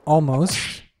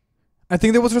 Almost. I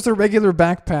think there was just a regular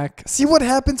backpack. See what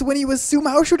happens when you assume?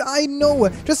 How should I know?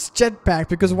 Just jetpack,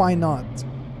 because why not?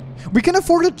 We can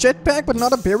afford a jetpack, but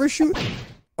not a parachute?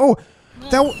 Oh,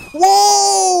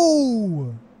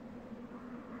 whoa!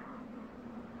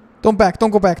 Don't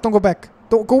go back.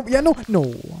 Don't go, yeah, no.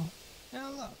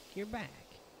 Oh, look, you're back.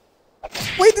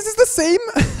 Wait, this is the same?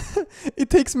 It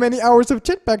takes many hours of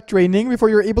jetpack training before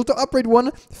you're able to operate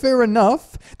one. Fair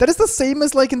enough. That is the same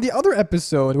as like in the other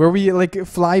episode where we like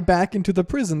fly back into the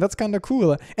prison. That's kind of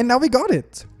cool. And now we got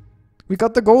it. We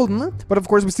got the golden, but of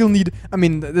course we still need, I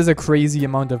mean, there's a crazy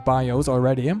amount of bios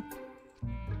already.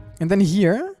 And then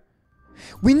here,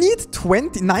 we need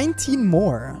 19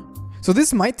 more. So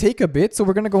this might take a bit, so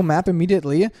we're gonna go map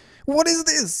immediately. What is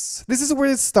this? This is where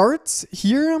it starts,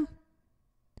 here.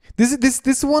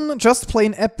 This one, just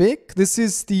plain epic. This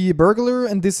is the burglar,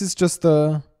 and this is just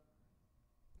the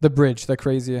bridge, the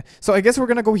crazy. So I guess we're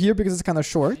gonna go here because it's kind of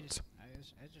short. I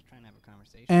was just trying to have a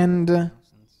conversation. And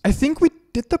I think we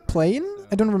did the plane?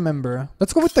 I don't remember.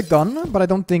 Let's go with the gun, but I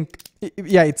don't think...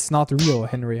 yeah, it's not real,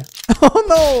 Henry. Oh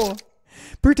no!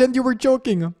 Pretend you were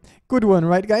joking. Good one,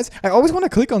 right, guys? I always want to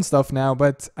click on stuff now,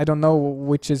 but I don't know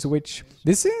which is which.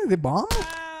 This is the bomb?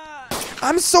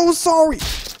 I'm so sorry!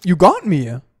 You got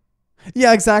me!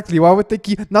 Yeah, exactly. Why would they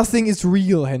keep... Nothing is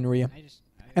real, Henry.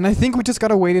 And I think we just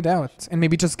gotta wait it out. And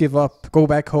maybe just give up. Go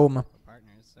back home.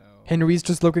 Henry's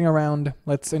just looking around.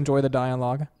 Let's enjoy the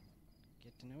dialogue.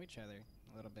 Get to know each other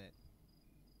a little bit.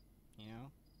 You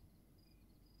know?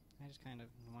 I just kind of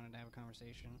wanted to have a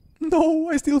conversation. No,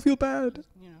 I still feel bad. Just,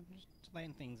 you know, just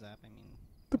lighten things up. I mean...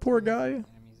 The poor guy. In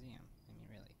a museum. I mean,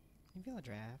 really. You feel a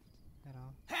draft at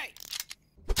all? Hey!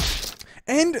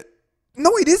 And...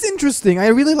 no, it is interesting. I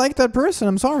really like that person.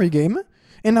 I'm sorry, game.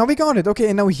 And now we got it. Okay,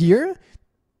 and now here?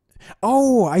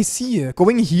 Oh, I see.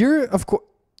 Going here, of course...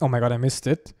 oh my god, I missed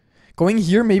it. Going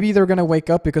here, maybe they're gonna wake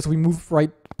up because we moved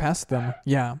right past them.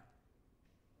 Yeah.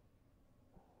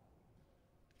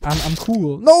 I'm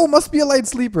cool. No, must be a light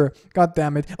sleeper. God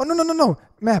damn it. Oh, no.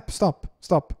 Map, stop.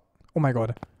 Oh my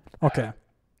god. Okay.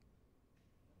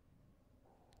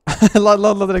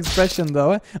 love that expression,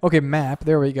 though. Okay, map.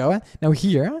 There we go. Now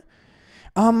here...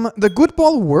 the good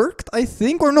ball worked, I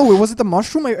think, or no, was it the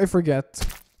mushroom? I forget.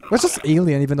 It's just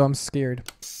alien, even though I'm scared.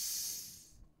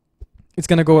 It's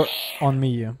gonna go on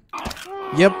me.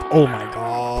 Yep. Oh my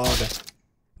god.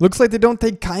 Looks like they don't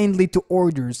take kindly to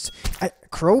orders.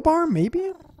 Crowbar,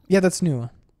 maybe? Yeah, that's new.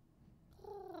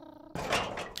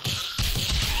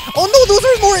 Oh no, those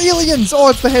are more aliens! Oh,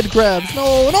 it's the head crabs.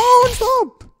 No,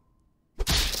 stop!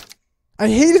 I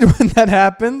hate it when that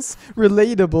happens.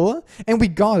 Relatable. And we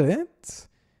got it.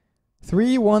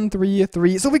 3, 1, 3,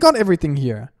 3. So we got everything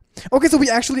here. Okay, so we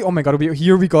actually... oh my god,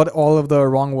 here we got all of the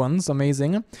wrong ones.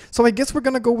 Amazing. So I guess we're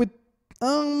gonna go with...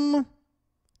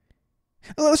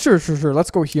 Sure.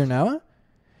 Let's go here now.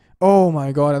 Oh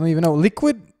my god, I don't even know.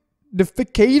 Liquid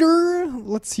defecator?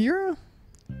 Let's hear.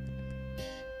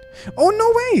 Oh,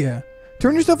 no way!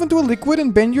 Turn yourself into a liquid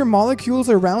and bend your molecules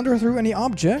around or through any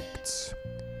objects.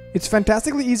 It's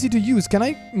fantastically easy to use. Can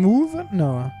I move?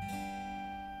 No.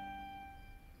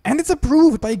 And it's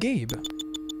approved by Gabe.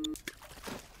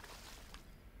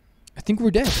 I think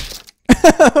we're dead.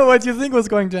 What do you think was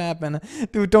going to happen?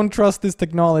 Dude, don't trust this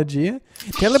technology.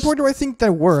 Teleporter, I think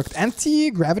that worked.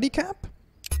 Anti-gravity cap?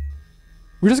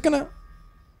 We're just gonna...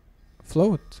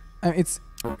 float. It's...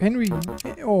 Henry...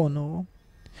 oh no.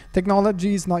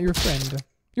 Technology is not your friend.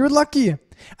 You're lucky.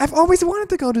 I've always wanted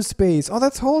to go to space. Oh,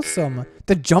 that's wholesome.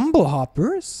 The jumble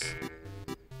hoppers?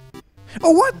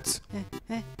 Oh, what?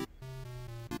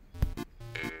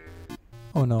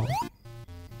 Oh, no.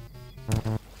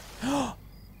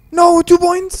 No, 2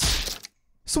 points.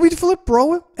 Sweet flip,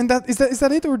 bro. And is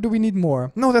that it, or do we need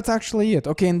more? No, that's actually it.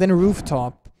 Okay, and then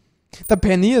rooftop. The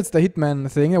penny, it's the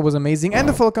hitman thing. That was amazing. And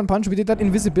the Falcon Punch. We did that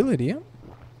invisibility.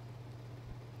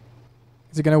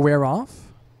 Is it gonna wear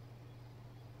off?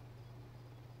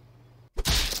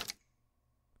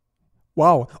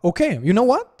 Wow. Okay, you know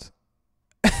what?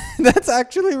 That's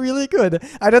actually really good.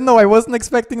 I don't know, I wasn't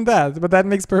expecting that, but that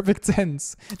makes perfect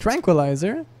sense.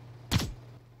 Tranquilizer?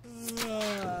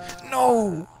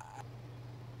 No!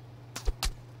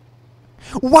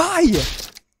 Why?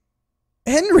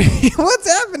 Henry, what's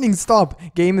happening? Stop.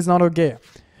 Game is not okay.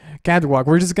 Catwalk,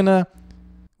 we're just gonna...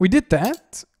 we did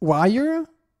that. Wire?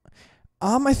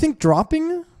 I think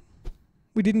dropping?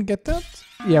 We didn't get that?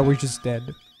 Yeah, we're just dead.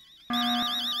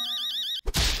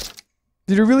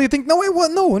 Did you really think? No,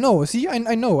 no. See, I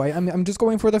know. I'm just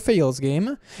going for the fails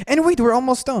game. And wait, we're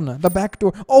almost done. The back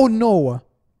door. Oh no,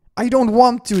 I don't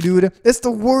want to, dude. It's the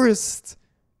worst.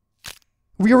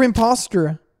 We are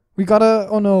imposter. We gotta.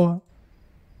 Oh no.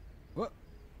 What?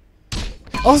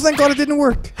 Oh, thank God it didn't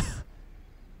work.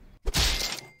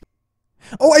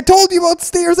 Oh, I told you about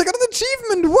stairs. I got an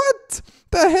achievement. What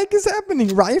the heck is happening?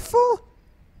 Rifle?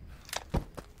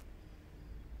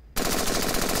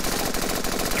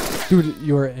 Dude,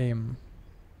 your aim.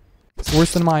 It's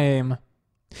worse than my aim.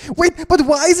 Wait, but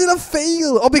why is it a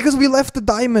fail? Oh, because we left the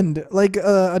diamond. Like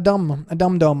a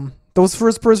dum-dum. Those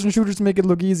first-person shooters make it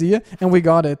look easy, and we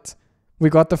got it. We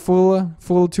got the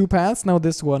full 2 paths. Now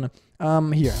this one.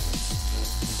 Here.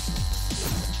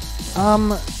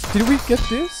 Did we get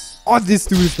this? Oh, this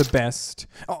dude is the best.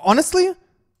 Honestly?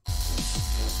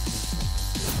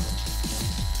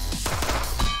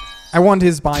 I want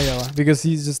his bio, because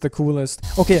he's just the coolest.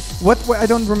 Okay, what I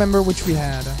don't remember which we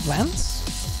had. Lance?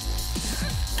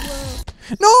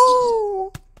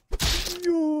 No!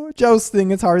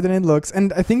 Jousting, it's harder than it looks.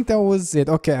 And I think that was it.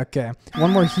 Okay.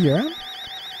 One more here.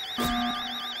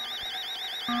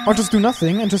 Or just do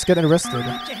nothing and just get arrested.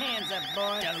 Put your hands up,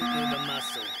 boy. Don't move a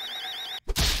muscle.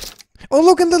 Oh,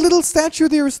 look, and the little statue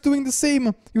there is doing the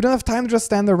same. You don't have time to just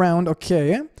stand around.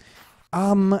 Okay.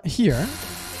 Here.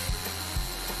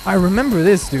 I remember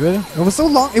this, dude. It was so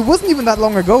long. It wasn't even that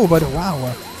long ago, but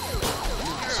wow.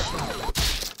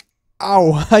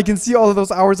 Ow. I can see all of those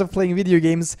hours of playing video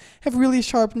games have really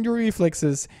sharpened your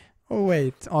reflexes. Oh,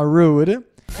 wait. Oh, rude. And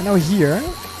now here.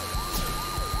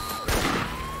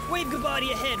 Wave goodbye to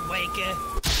your head, Waker.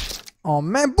 Oh,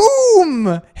 man.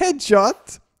 Boom!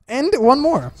 Headshot. And one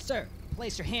more. Sir,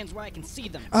 place your hands where I can see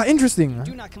them. Interesting.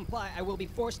 Do not comply. I will be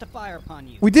forced to fire upon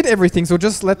you. We did everything, so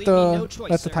just let Leave me no the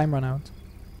choice, sir. time run out.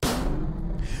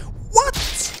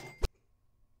 What?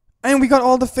 And we got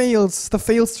all the fails. The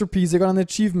fails trapeze. I got an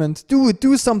achievement. Do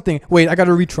something. Wait, I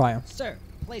gotta retry. Sir,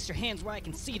 place your hands where I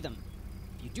can see them.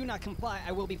 If you do not comply,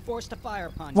 I will be forced to fire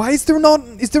upon you. Why is there not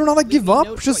a give me up?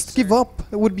 no Just choice, give sir. up.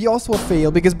 It would be also a fail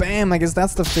because bam, I guess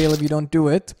that's the fail if you don't do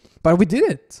it. But we did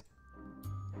it.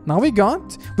 Now we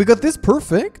got this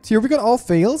perfect. Here we got all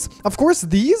fails. Of course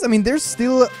these, I mean, there's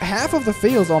still half of the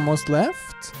fails almost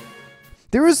left.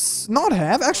 There is not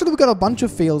half. Actually, we got a bunch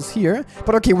of fails here.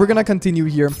 But okay, we're gonna continue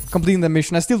here, completing the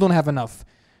mission. I still don't have enough.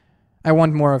 I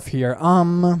want more of here.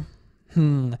 I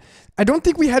don't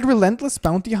think we had Relentless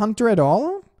Bounty Hunter at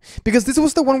all. Because this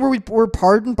was the one where we were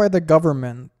pardoned by the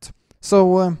government.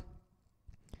 So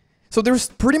there's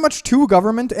pretty much 2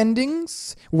 government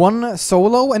endings. 1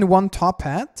 solo and 1 top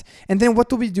hat. And then what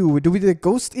do? Do we do the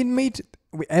ghost inmate?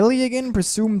 Ellie again,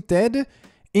 presumed dead.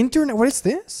 Internet, what is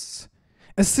this?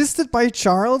 Assisted by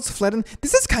Charles, fled in.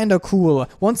 This is kind of cool.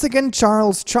 Once again,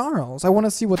 Charles. I want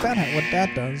to see what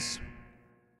that does.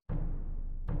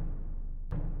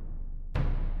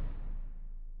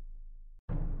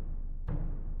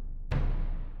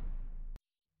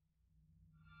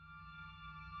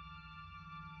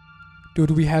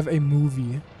 Dude, we have a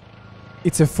movie.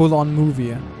 It's a full-on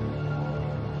movie.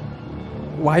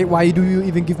 Why do you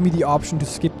even give me the option to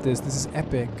skip this? This is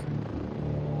epic.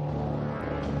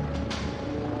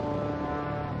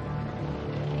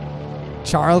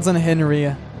 Charles and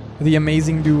Henry, the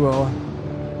amazing duo.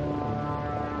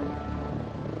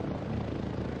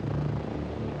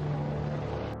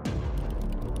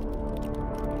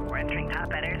 We're entering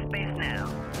top at airspace now.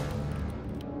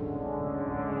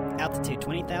 Altitude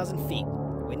 20,000 feet.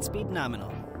 Wind speed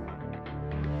nominal.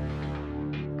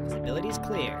 Visibility is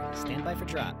clear. Stand by for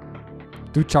drop.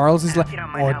 Dude, Charles is like, If you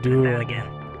don't mind oh, helping us out dude. again.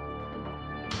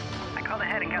 I called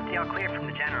ahead and got the all clear from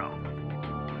the general.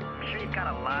 I'm sure you've got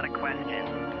a lot of questions.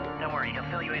 Don't worry, he'll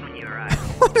fill you in when you arrive.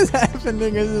 What is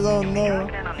happening? I just don't You'll be know.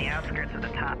 dropping in on the outskirts of the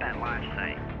top at launch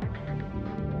site.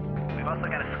 We've also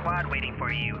got a squad waiting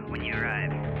for you when you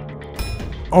arrive.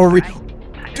 Oh, Right?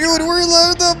 dude, we're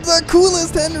the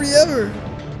coolest Henry ever.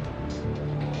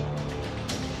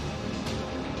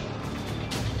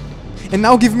 And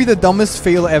now give me the dumbest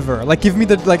fail ever. Like, give me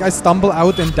the, like, I stumble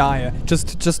out and die.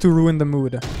 Just to ruin the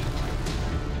mood.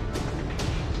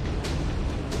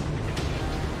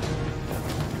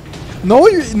 No,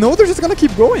 no, they're just gonna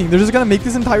keep going. They're just gonna make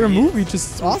this entire movie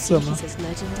just awesome. He's as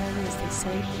legendary as they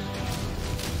say.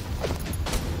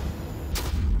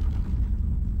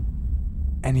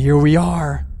 And here we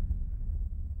are.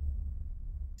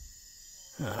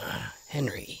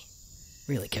 Henry.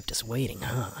 Really kept us waiting,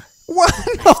 huh? What?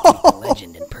 The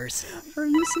legend in person. Are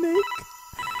you Snake?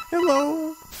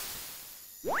 Hello.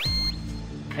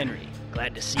 Henry,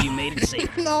 glad to see you made it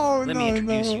safe. No, Let me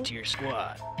introduce no. you to your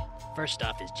squad. First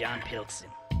off is John Pilson.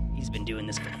 He's been doing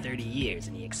this for 30 years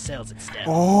and he excels at stealth.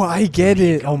 Oh, I get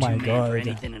it. Oh my Go-to man for god.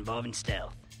 anything involving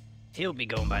stealth. He'll be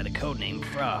going by the codename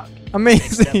Frog.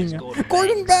 Amazing.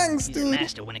 Gordon Banks, He's a dude.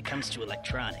 master when it comes to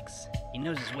electronics. He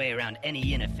knows his way around any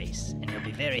interface, and he'll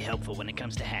be very helpful when it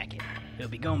comes to hacking. He'll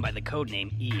be going by the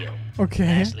codename Eel. Okay.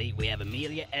 Lastly, we have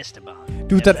Amelia Esteban.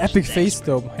 Dude, that Demolitions epic face expert.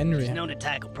 though, Henry. She's known to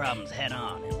tackle problems head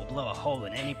on and will blow a hole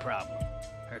in any problem.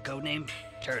 Her codename?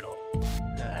 Turtle.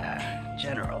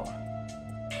 General.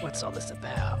 What's all this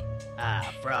about?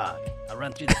 Frog. I'll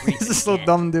run through the briefing. This is so again.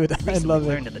 dumb, dude. I Recently love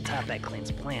learned it. of the Toppat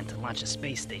clan's plan to launch a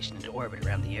space station into orbit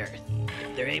around the Earth.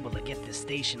 If they're able to get this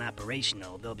station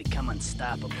operational, they'll become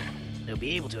unstoppable. They'll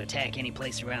be able to attack any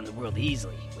place around the world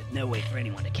easily, with no way for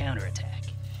anyone to counterattack.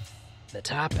 The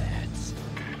Toppats?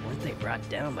 Weren't they brought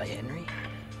down by Henry?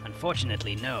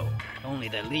 Unfortunately, no. Only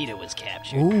their leader was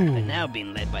captured, Ooh. but now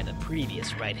being led by the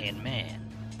previous right-hand man.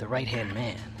 The right-hand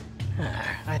man?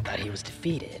 I thought he was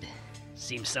defeated.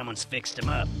 Seems someone's fixed him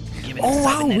up, given him Oh,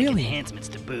 wow, cybernetic really? enhancements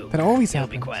to boot. That always He'll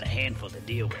be happens. quite a handful to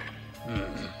deal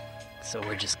with. So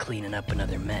we're just cleaning up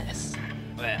another mess.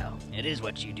 Well, it is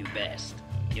what you do best.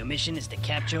 Your mission is to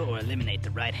capture or eliminate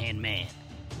the right-hand man.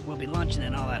 We'll be launching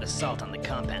an all-out assault on the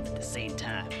compound at the same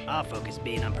time, our focus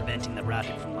being on preventing the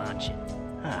rocket from launching.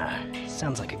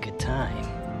 Sounds like a good time.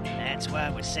 That's why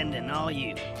we're sending all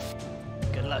you.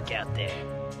 Good luck out there.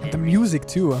 The music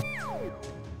too.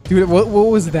 Dude, what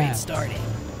was It's that? starting.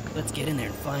 Let's get in there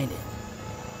and find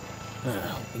it.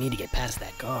 We need to get past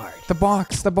that guard. The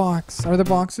box. Are the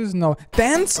boxes? No.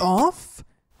 Dance off?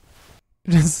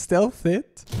 Just stealth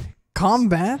it?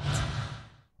 Combat?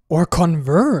 Or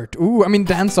convert? Ooh, I mean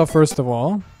dance off first of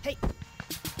all. Hey.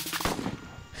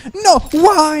 No,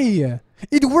 why?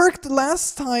 It worked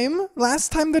last time.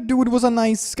 Last time the dude was a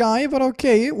nice guy, but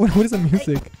okay. What is the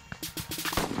music?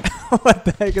 What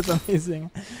the heck is amazing?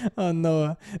 Oh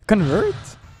no. Convert?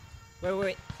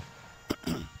 Wait.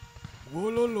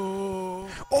 Wololo.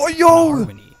 Oh yo!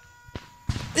 Harmony.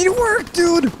 It worked,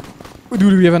 dude! Oh,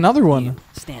 dude, we have another one.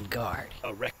 Stand guard.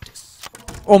 Erectus.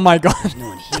 Oh my god. There's no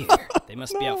one here. They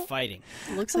must be out fighting.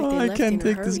 Looks like Oh, they I left can't in a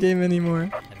take hurry. this game anymore.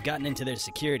 I've gotten into their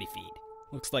security feed.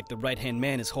 Looks like the right-hand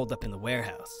man is holed up in the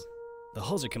warehouse. The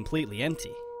hulls are completely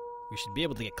empty. We should be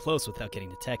able to get close without getting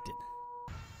detected.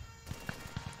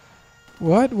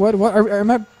 What?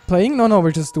 Am I playing? No,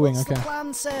 we're just doing, okay.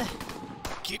 Plan, sir?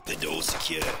 Keep the door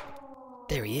secure.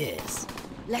 There he is.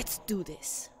 Let's do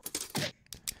this.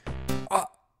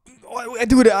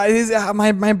 Dude,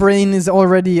 my brain is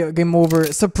already game over.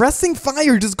 Suppressing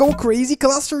fire, just go crazy.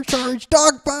 Cluster charge,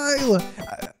 dog pile.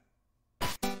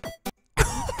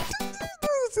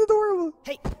 This is adorable.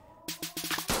 Hey.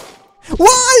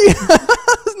 Why?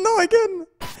 No, again.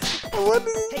 What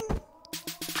is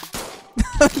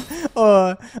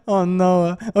oh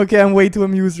no. Okay, I'm way too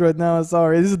amused right now.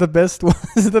 Sorry. This is the best one.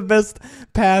 This is the best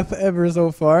path ever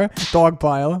so far. Dog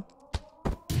pile.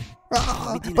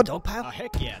 But Oh,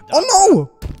 heck yeah. Dog.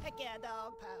 oh no! Heck yeah,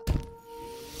 dog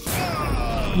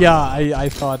pal. Yeah, I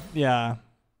thought, yeah.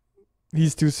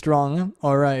 He's too strong.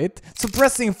 Alright.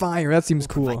 Suppressing fire, that seems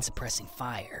cool. Provide suppressing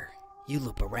fire. You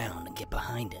loop around and get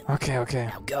behind him. Okay.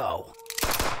 Now go.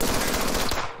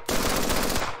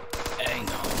 Hang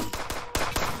on.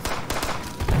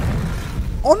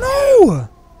 Oh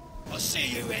no! I'll see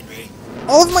you, Henry.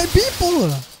 All of my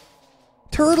people!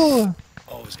 Turtle,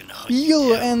 I was gonna hunt eel,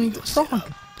 you down and with your frog. setup,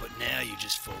 but now you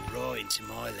just fall right into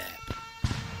my lap.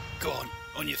 Go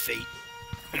on your feet.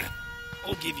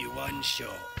 I'll give you one shot.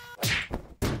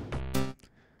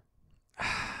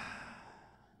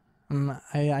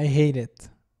 I hate it.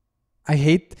 I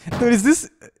hate... Dude, is this...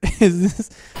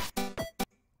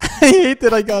 I hate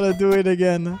that I gotta do it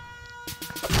again.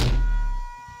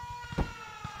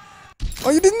 Oh,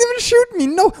 you didn't even shoot me!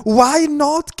 No! Why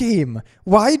not, game?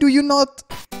 Why do you not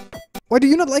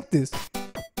like this?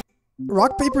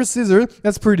 Rock, paper, scissors.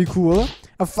 That's pretty cool.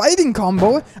 A fighting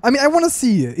combo. I mean, I want to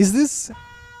see. Is this...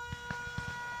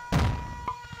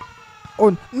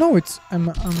 Oh, no, it's...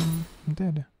 I'm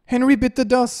dead. Henry bit the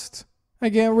dust.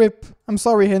 Again, rip. I'm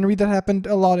sorry, Henry. That happened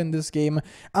a lot in this game.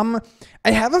 I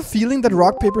have a feeling that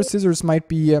rock, paper, scissors might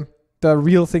be the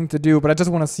real thing to do, but I just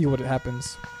want to see what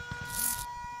happens.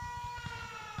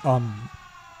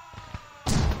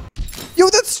 Yo,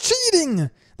 that's cheating!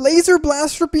 Laser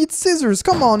blast, repeat, scissors.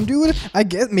 Come on, dude. I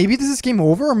guess maybe this is game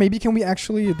over, or maybe can we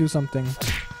actually do something?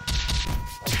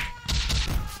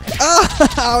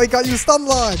 Ah! We got you stun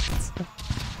locked.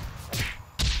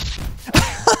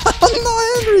 Oh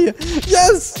no, Henry!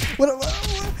 Yes! What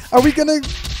are we gonna...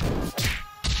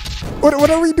 What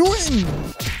are we doing?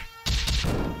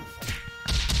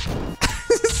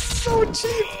 This is so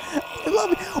cheap! I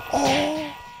love it! Oh!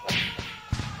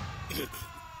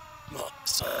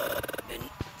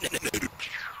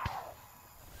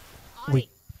 Wait.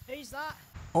 Who's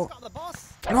Oh. Got the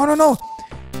boss. No, no, no.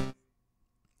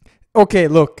 Okay,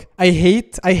 look. I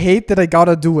hate that I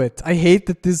gotta do it. I hate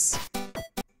that this...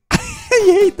 I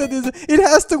hate that this... It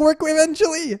has to work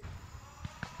eventually.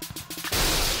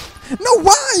 No,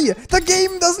 why? The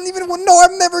game doesn't even want... No,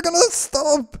 I'm never gonna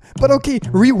stop. But okay,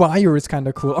 rewire is kind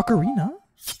of cool. Ocarina?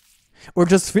 Or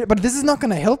just... But this is not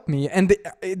gonna help me. And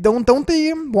they, don't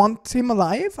they want him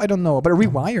alive? I don't know. But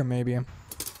rewire, maybe.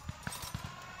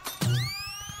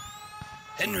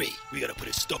 Henry, we gotta put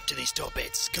a stop to these top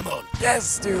hats. Come on.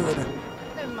 Yes, dude.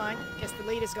 Never mind. Guess the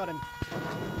leader's got him.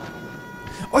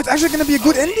 Oh, it's actually gonna be a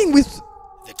good ending with...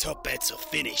 The top hats are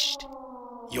finished.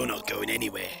 You're not going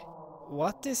anywhere.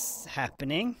 What is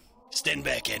happening? Stand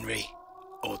back, Henry.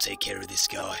 I'll take care of this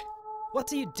guy.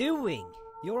 What are you doing?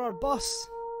 You're our boss.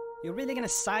 You're really gonna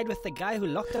side with the guy who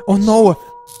locked up Oh the no! chief?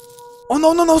 Oh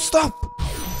no, no, no, stop!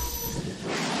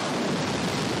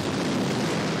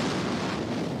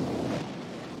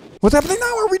 What's happening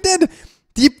now? Are we dead?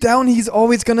 Deep down, he's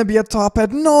always gonna be a top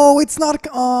hat. No, it's not.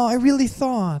 Oh, I really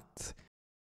thought.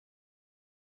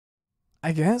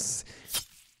 I guess.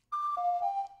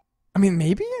 I mean,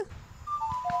 maybe?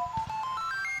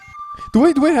 Do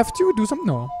I have to do something?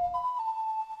 No.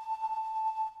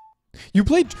 You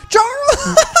played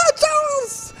Charles!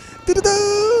 Charles!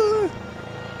 Da-da-da!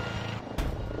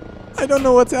 I don't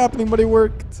know what's happening, but it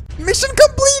worked. Mission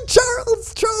complete,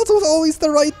 Charles! Charles was always the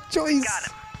right choice. Got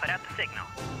him. Put out the signal.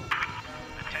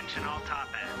 Attention all top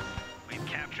heads. We've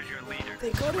captured your leader.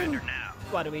 They got Surrender him. now.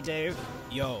 What do we do?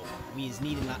 Yo, we is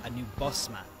needing like a new boss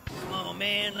man. Come on,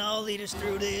 man. I'll lead us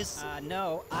through this.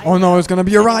 No. Oh no, it's gonna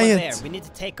be a Anyone riot. there? We need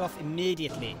to take off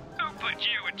immediately. Who put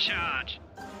you in charge?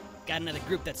 Got another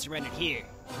group that surrendered here.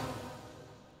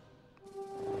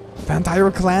 The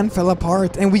entire clan fell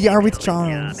apart, and we are with Good job,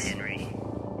 Charles. Henry.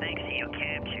 Thanks to your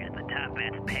capture, the top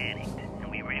hats panicked,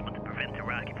 and we were able to prevent the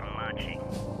rocket from launching.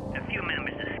 A few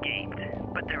members escaped,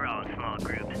 but they're all in small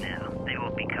groups now. They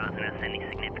won't be causing us any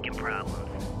significant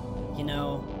problems. You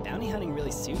know, bounty hunting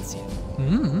really suits you.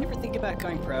 Mm. You ever think about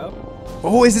going pro?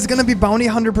 Oh, is this gonna be Bounty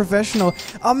Hunter Professional?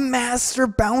 A Master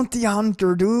Bounty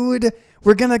Hunter, dude!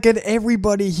 We're gonna get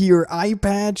everybody here. Eye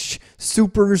Patch,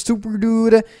 Super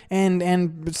Dude,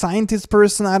 and Scientist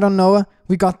Person, I don't know.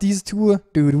 We got these two.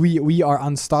 Dude, we are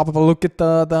unstoppable. Look at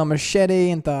the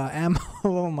machete and the ammo.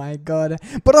 Oh my god.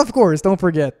 But of course, don't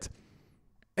forget.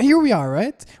 Here we are,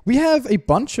 right? We have a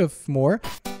bunch of more.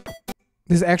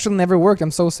 This actually never worked. I'm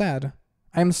so sad.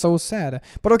 I'm so sad.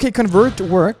 But okay, Convert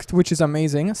worked, which is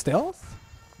amazing. Stealth?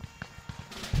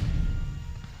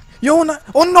 Yo, no,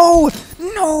 oh no!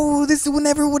 No! This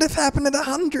never would have happened at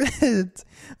 100!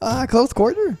 Close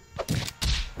quarter?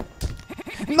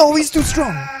 No, he's too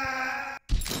strong!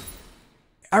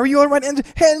 Are you alright,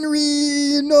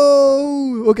 Henry?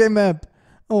 No! Okay, map.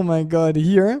 Oh my god,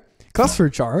 here. Cluster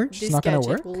charge. This It's not gonna gadget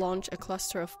work. will launch a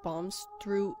cluster of bombs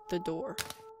through the door.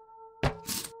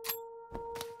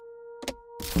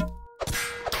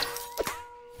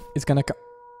 It's gonna come.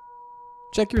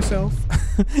 Check yourself.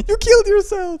 You killed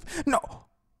yourself. No.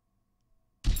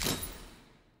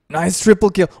 Nice triple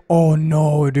kill. Oh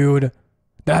no, dude.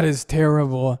 That is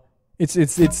terrible. It's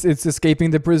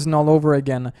escaping the prison all over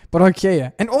again. But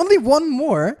okay. And only one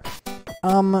more.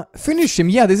 Finish him.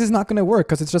 Yeah, this is not gonna work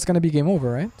because it's just gonna be game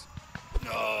over, right?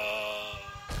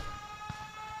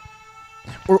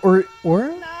 Or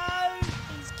No!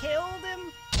 He's killed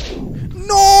him!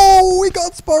 no, we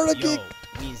got Sparta Yo, kicked.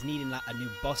 we is needing like a new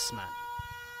boss man.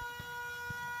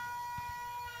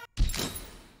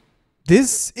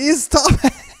 This is top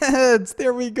heads.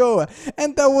 There we go.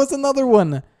 And that was another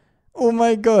one. Oh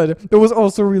my god. That was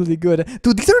also really good.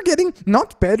 Dude, these are getting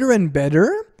not better and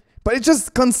better, but it's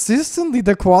just consistently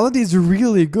the quality is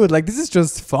really good. Like, this is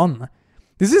just fun.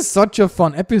 This is such a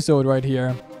fun episode right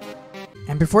here.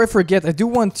 And before I forget, I do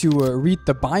want to read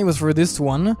the bios for this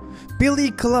one. Billy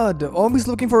Cludd, always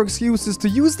looking for excuses to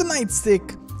use the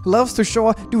nightstick. Loves to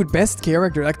show, dude, best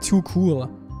character, like too cool.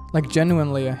 Like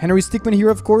genuinely. Henry Stickmin here,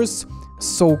 of course,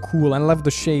 so cool. I love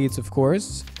the shades, of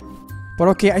course. But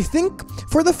okay, I think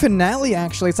for the finale,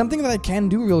 actually, something that I can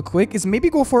do real quick is maybe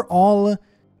go for all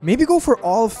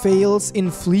fails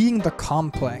in fleeing the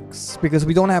complex, because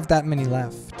we don't have that many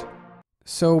left.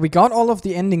 So we got all of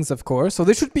the endings, of course, so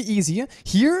this should be easy.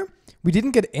 Here, we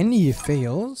didn't get any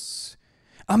fails.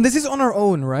 This is on our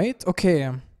own, right? Okay.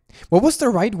 What was the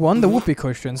right one? The whoopee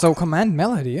cushion. So command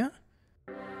melody.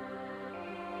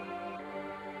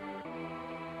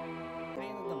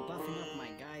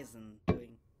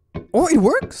 Oh, it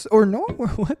works? Or no? Or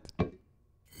what?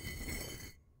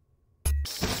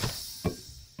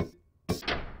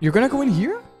 You're gonna go in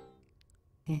here?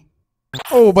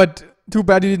 Oh, but too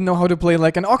bad you didn't know how to play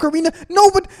like an ocarina.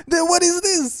 No, but what is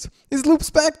this? It loops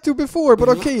back to before, but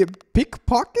okay.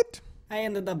 Pickpocket? I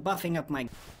ended up buffing up my...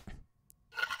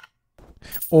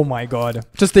 Oh my god.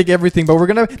 Just take everything, but we're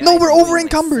gonna... No, we're over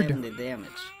encumbered!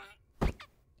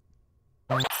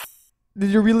 Did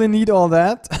you really need all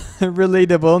that?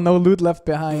 Relatable, no loot left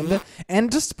behind. And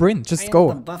just sprint, just go.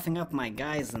 I ended up buffing up my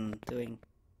guys and doing...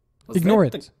 Ignore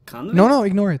it. No,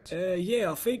 ignore it.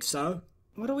 Yeah, I think so.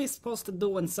 What are we supposed to do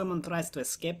when someone tries to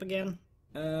escape again?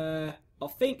 I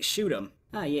think shoot him.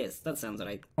 Ah, yes, that sounds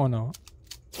right. Oh no.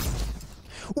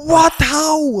 What?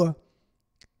 How?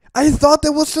 I thought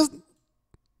it was just...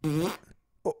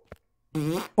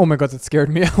 Oh my god, that scared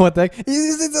me. What the heck?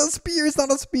 It's a spear, it's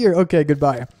not a spear. Okay,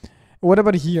 goodbye. What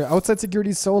about here? Outside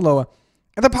security solo.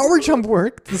 And the power jump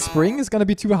worked. The spring is gonna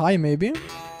be too high, maybe.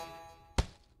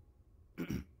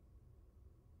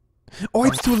 Oh,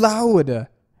 it's too loud.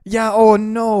 Yeah, oh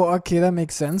no. Okay, that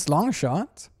makes sense. Long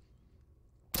shot.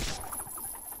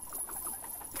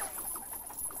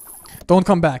 Don't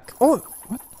come back. Oh,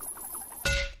 what?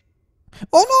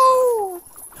 Oh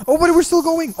no! Oh, but we're still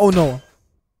going. Oh no.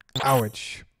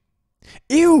 Ouch.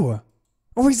 Ew.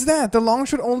 Oh, is that? The long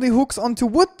shot only hooks onto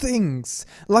wood things.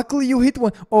 Luckily you hit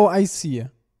one. Oh, I see.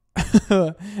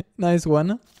 Nice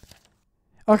one.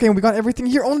 Okay, we got everything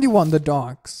here. Only one, the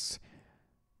dogs.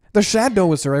 The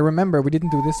Shadowser, I remember. We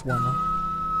didn't do this one.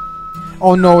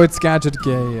 Oh no, it's Gadget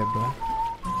Gabe.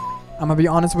 I'm gonna be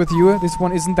honest with you. This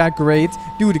one isn't that great.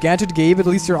 Dude, Gadget Gabe, at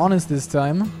least you're honest this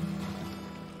time.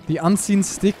 The unseen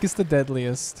stick is the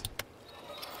deadliest.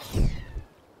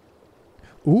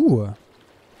 Ooh.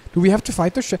 Do we have to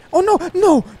fight the Oh no,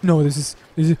 no, no! This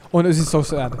is so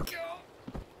sad.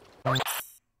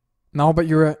 No, but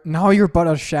you're but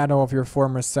a shadow of your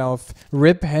former self.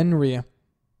 Rip Henry.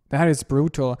 That is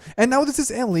brutal. And now this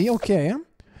is Ellie. Okay, I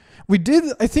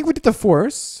think we did the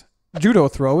force. Judo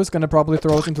throw is gonna probably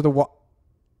throw us into the wall.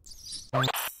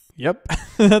 Yep,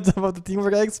 that's about the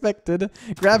teamwork I expected.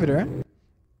 Grab it, her.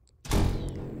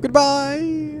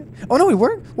 Goodbye. Oh no, it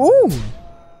worked. Whoa.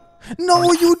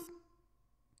 No, you...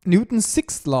 Newton's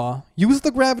sixth law. Use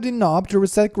the gravity knob to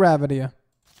reset gravity.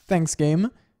 Thanks,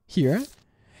 game. Here.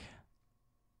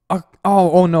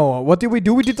 Oh no. What did we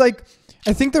do? We did like...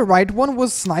 I think the right one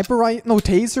was sniper rifle... No,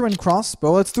 taser and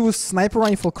crossbow. Let's do a sniper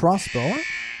rifle crossbow.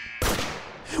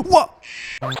 What?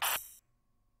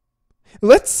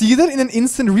 Let's see that in an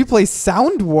instant replay.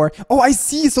 Sound war. Oh, I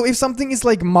see. So if something is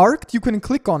like marked, you can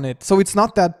click on it. So it's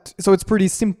not that... So it's pretty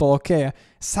simple. Okay.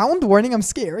 Sound warning. I'm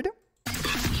scared.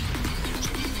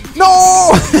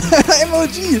 No!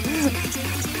 MLG!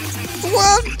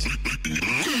 What?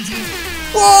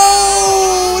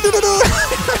 Whoa!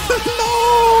 No!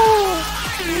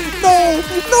 No!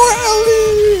 No,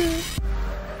 Ellie!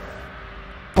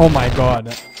 Oh my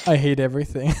god. I hate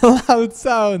everything. Loud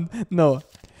sound. No.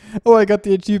 Oh, I got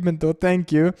the achievement though.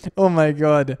 Thank you. Oh my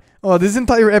god. Oh, this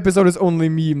entire episode is only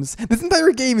memes. This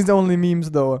entire game is only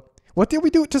memes though. What did we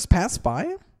do? Just pass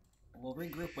by? We'll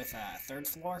regroup with third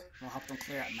floor. We'll help them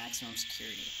clear out maximum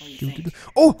security. What do you think?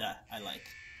 Oh! I like.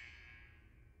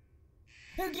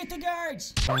 Who get the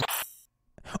guards?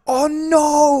 Oh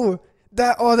no!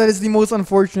 That is the most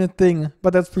unfortunate thing,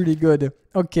 but that's pretty good.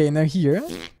 Okay, now here.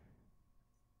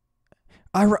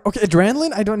 Okay,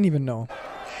 adrenaline? I don't even know.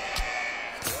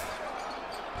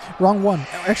 Wrong one.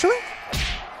 Actually?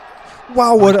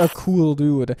 Wow, what a cool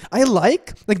dude. I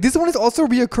like this one is also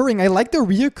reoccurring. I like the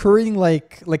reoccurring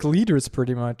like leaders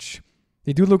pretty much.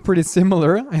 They do look pretty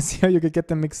similar. I see how you could get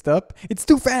them mixed up. It's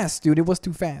too fast, dude. It was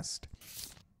too fast.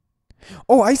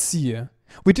 Oh, I see.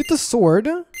 We did the sword.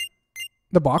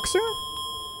 The boxer?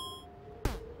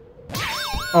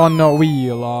 Oh no,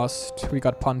 we lost. We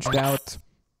got punched out.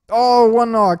 Oh,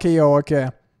 one RKO, okay.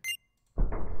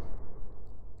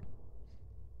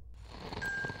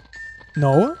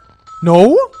 No?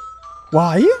 No?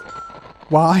 Why?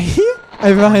 Why?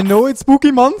 I know it's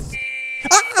spooky month.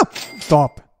 Ah!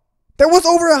 Stop. There was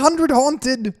over 100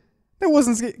 haunted. That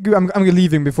wasn't... I'm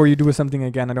leaving before you do something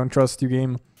again. I don't trust you,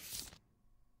 game.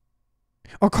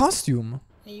 Oh, costume.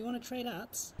 Hey, you want to trade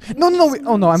outs? No.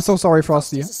 Oh no, I'm so sorry,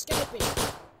 Frosty.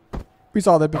 We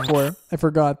saw that before. I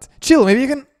forgot. Chill, maybe you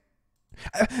can...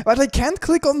 But I can't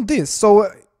click on this, so...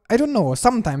 I don't know.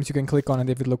 Sometimes you can click on it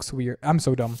if it looks weird. I'm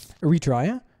so dumb.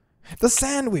 Retry. The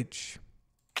sandwich.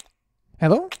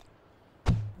 Hello?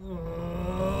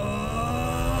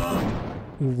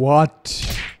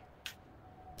 What?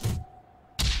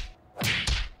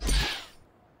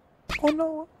 Oh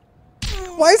no.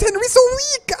 Why is Henry so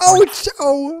weak? Ouch!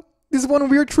 Ow! This one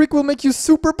weird trick will make you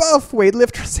super buff.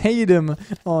 Weightlifters hate him.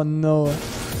 Oh no.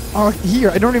 Oh,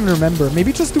 here. I don't even remember.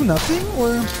 Maybe just do nothing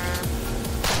or...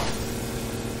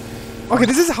 Okay,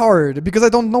 this is hard because I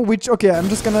don't know which. Okay, I'm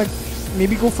just gonna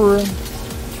maybe go for.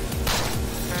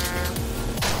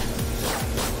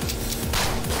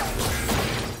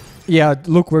 Yeah,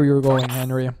 look where you're going,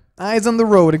 Henry. Eyes on the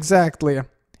road, exactly.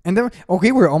 And then,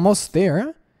 okay, we're almost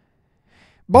there.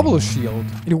 Bubble shield.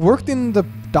 It worked in the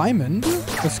diamond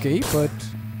escape, but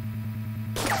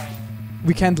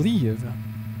we can't leave.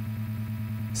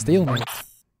 Stalemate.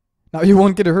 Now you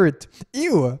won't get hurt.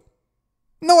 Ew.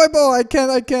 No, I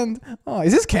can't. Oh,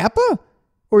 is this Kappa?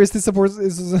 Or is this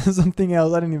something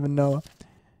else? I don't even know.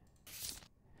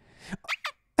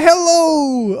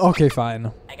 Hello! Okay,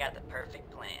 fine. I got the perfect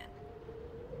plan.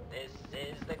 This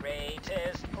is the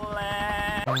greatest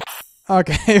plan.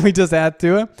 Okay, we just had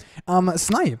to.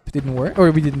 Snipe didn't work. Or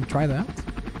we didn't try that.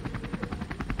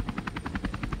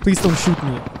 Please don't shoot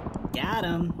me. Got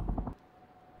him.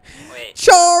 Wait.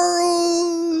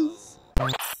 Charles!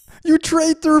 You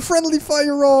traitor! Friendly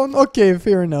fire on! Okay,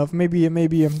 fair enough. Maybe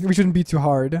we shouldn't be too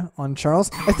hard on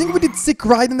Charles. I think we did sick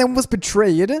ride and then was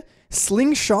betrayed.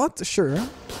 Slingshot? Sure.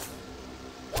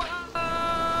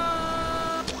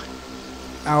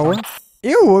 Ow.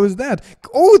 Ew, what was that?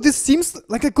 Oh, this seems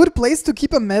like a good place to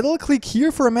keep a medal. Click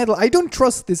here for a medal. I don't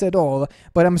trust this at all,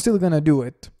 but I'm still gonna do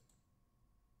it.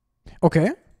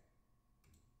 Okay.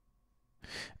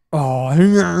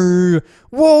 Oh,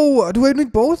 whoa, do I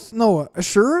need both? No,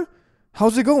 sure.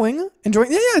 How's it going?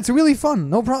 Enjoying? Yeah, it's really fun.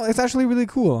 No problem. It's actually really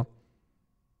cool.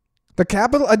 The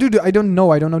capital? I don't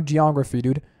know. I don't know geography,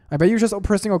 dude. I bet you're just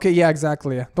pressing. Okay, yeah,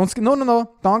 exactly. Don't.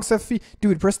 No. Donks F.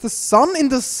 Dude, press the sun in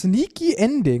the sneaky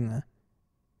ending.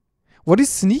 What is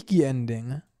sneaky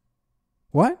ending?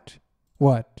 What?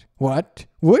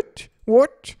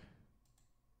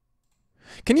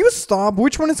 Can you stop?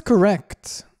 Which one is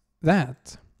correct?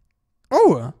 That.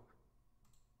 Oh.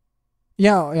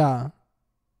 Yeah.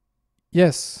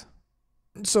 Yes.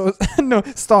 So, no,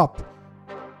 stop.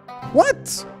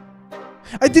 What?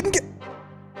 I didn't get...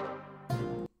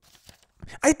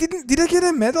 Did I get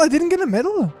a medal? I didn't get a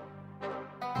medal?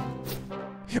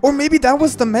 Or maybe that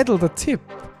was the medal, the tip.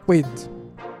 Wait.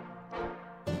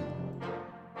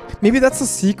 Maybe that's a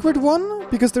secret one?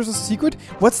 Because there's a secret?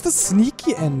 What's the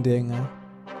sneaky ending?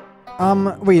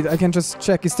 Wait, I can just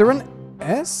check. Is there an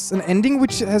S? An ending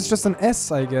which has just an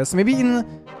S, I guess. Maybe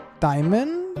in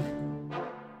diamond?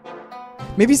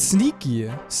 Maybe sneaky.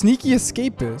 Sneaky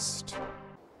escapist.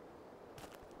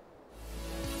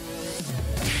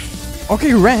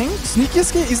 Okay, ranked. Sneaky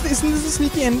escape. Isn't this a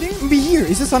sneaky ending? Maybe here.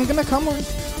 Is the sun gonna come or?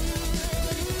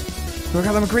 Look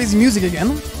at them crazy music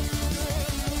again.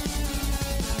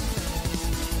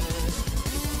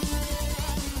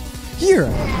 Here.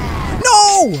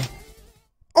 No!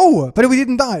 Oh, but we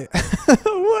didn't die.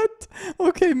 What?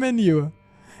 Okay, menu.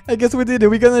 I guess we did it.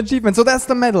 We got an achievement. So that's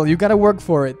the medal. You gotta work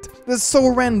for it. That's so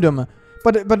random.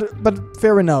 But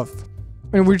fair enough.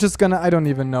 And we're just gonna... I don't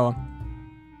even know.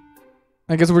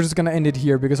 I guess we're just gonna end it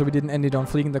here because we didn't end it on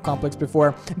fleeing the complex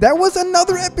before. That was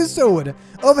another episode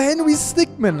of Henry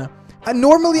Stickmin.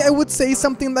 Normally I would say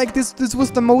something like this. This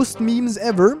was the most memes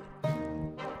ever.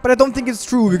 But I don't think it's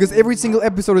true because every single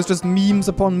episode is just memes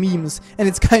upon memes and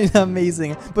it's kind of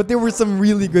amazing. But there were some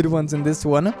really good ones in this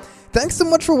one. Thanks so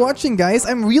much for watching, guys.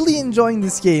 I'm really enjoying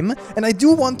this game and I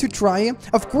do want to try,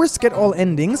 of course, get all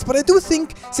endings. But I do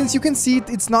think, since you can see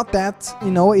it's not that, you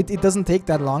know, it doesn't take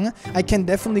that long. I can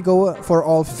definitely go for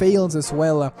all fails as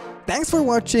well. Thanks for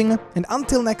watching and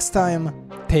until next time,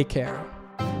 take care.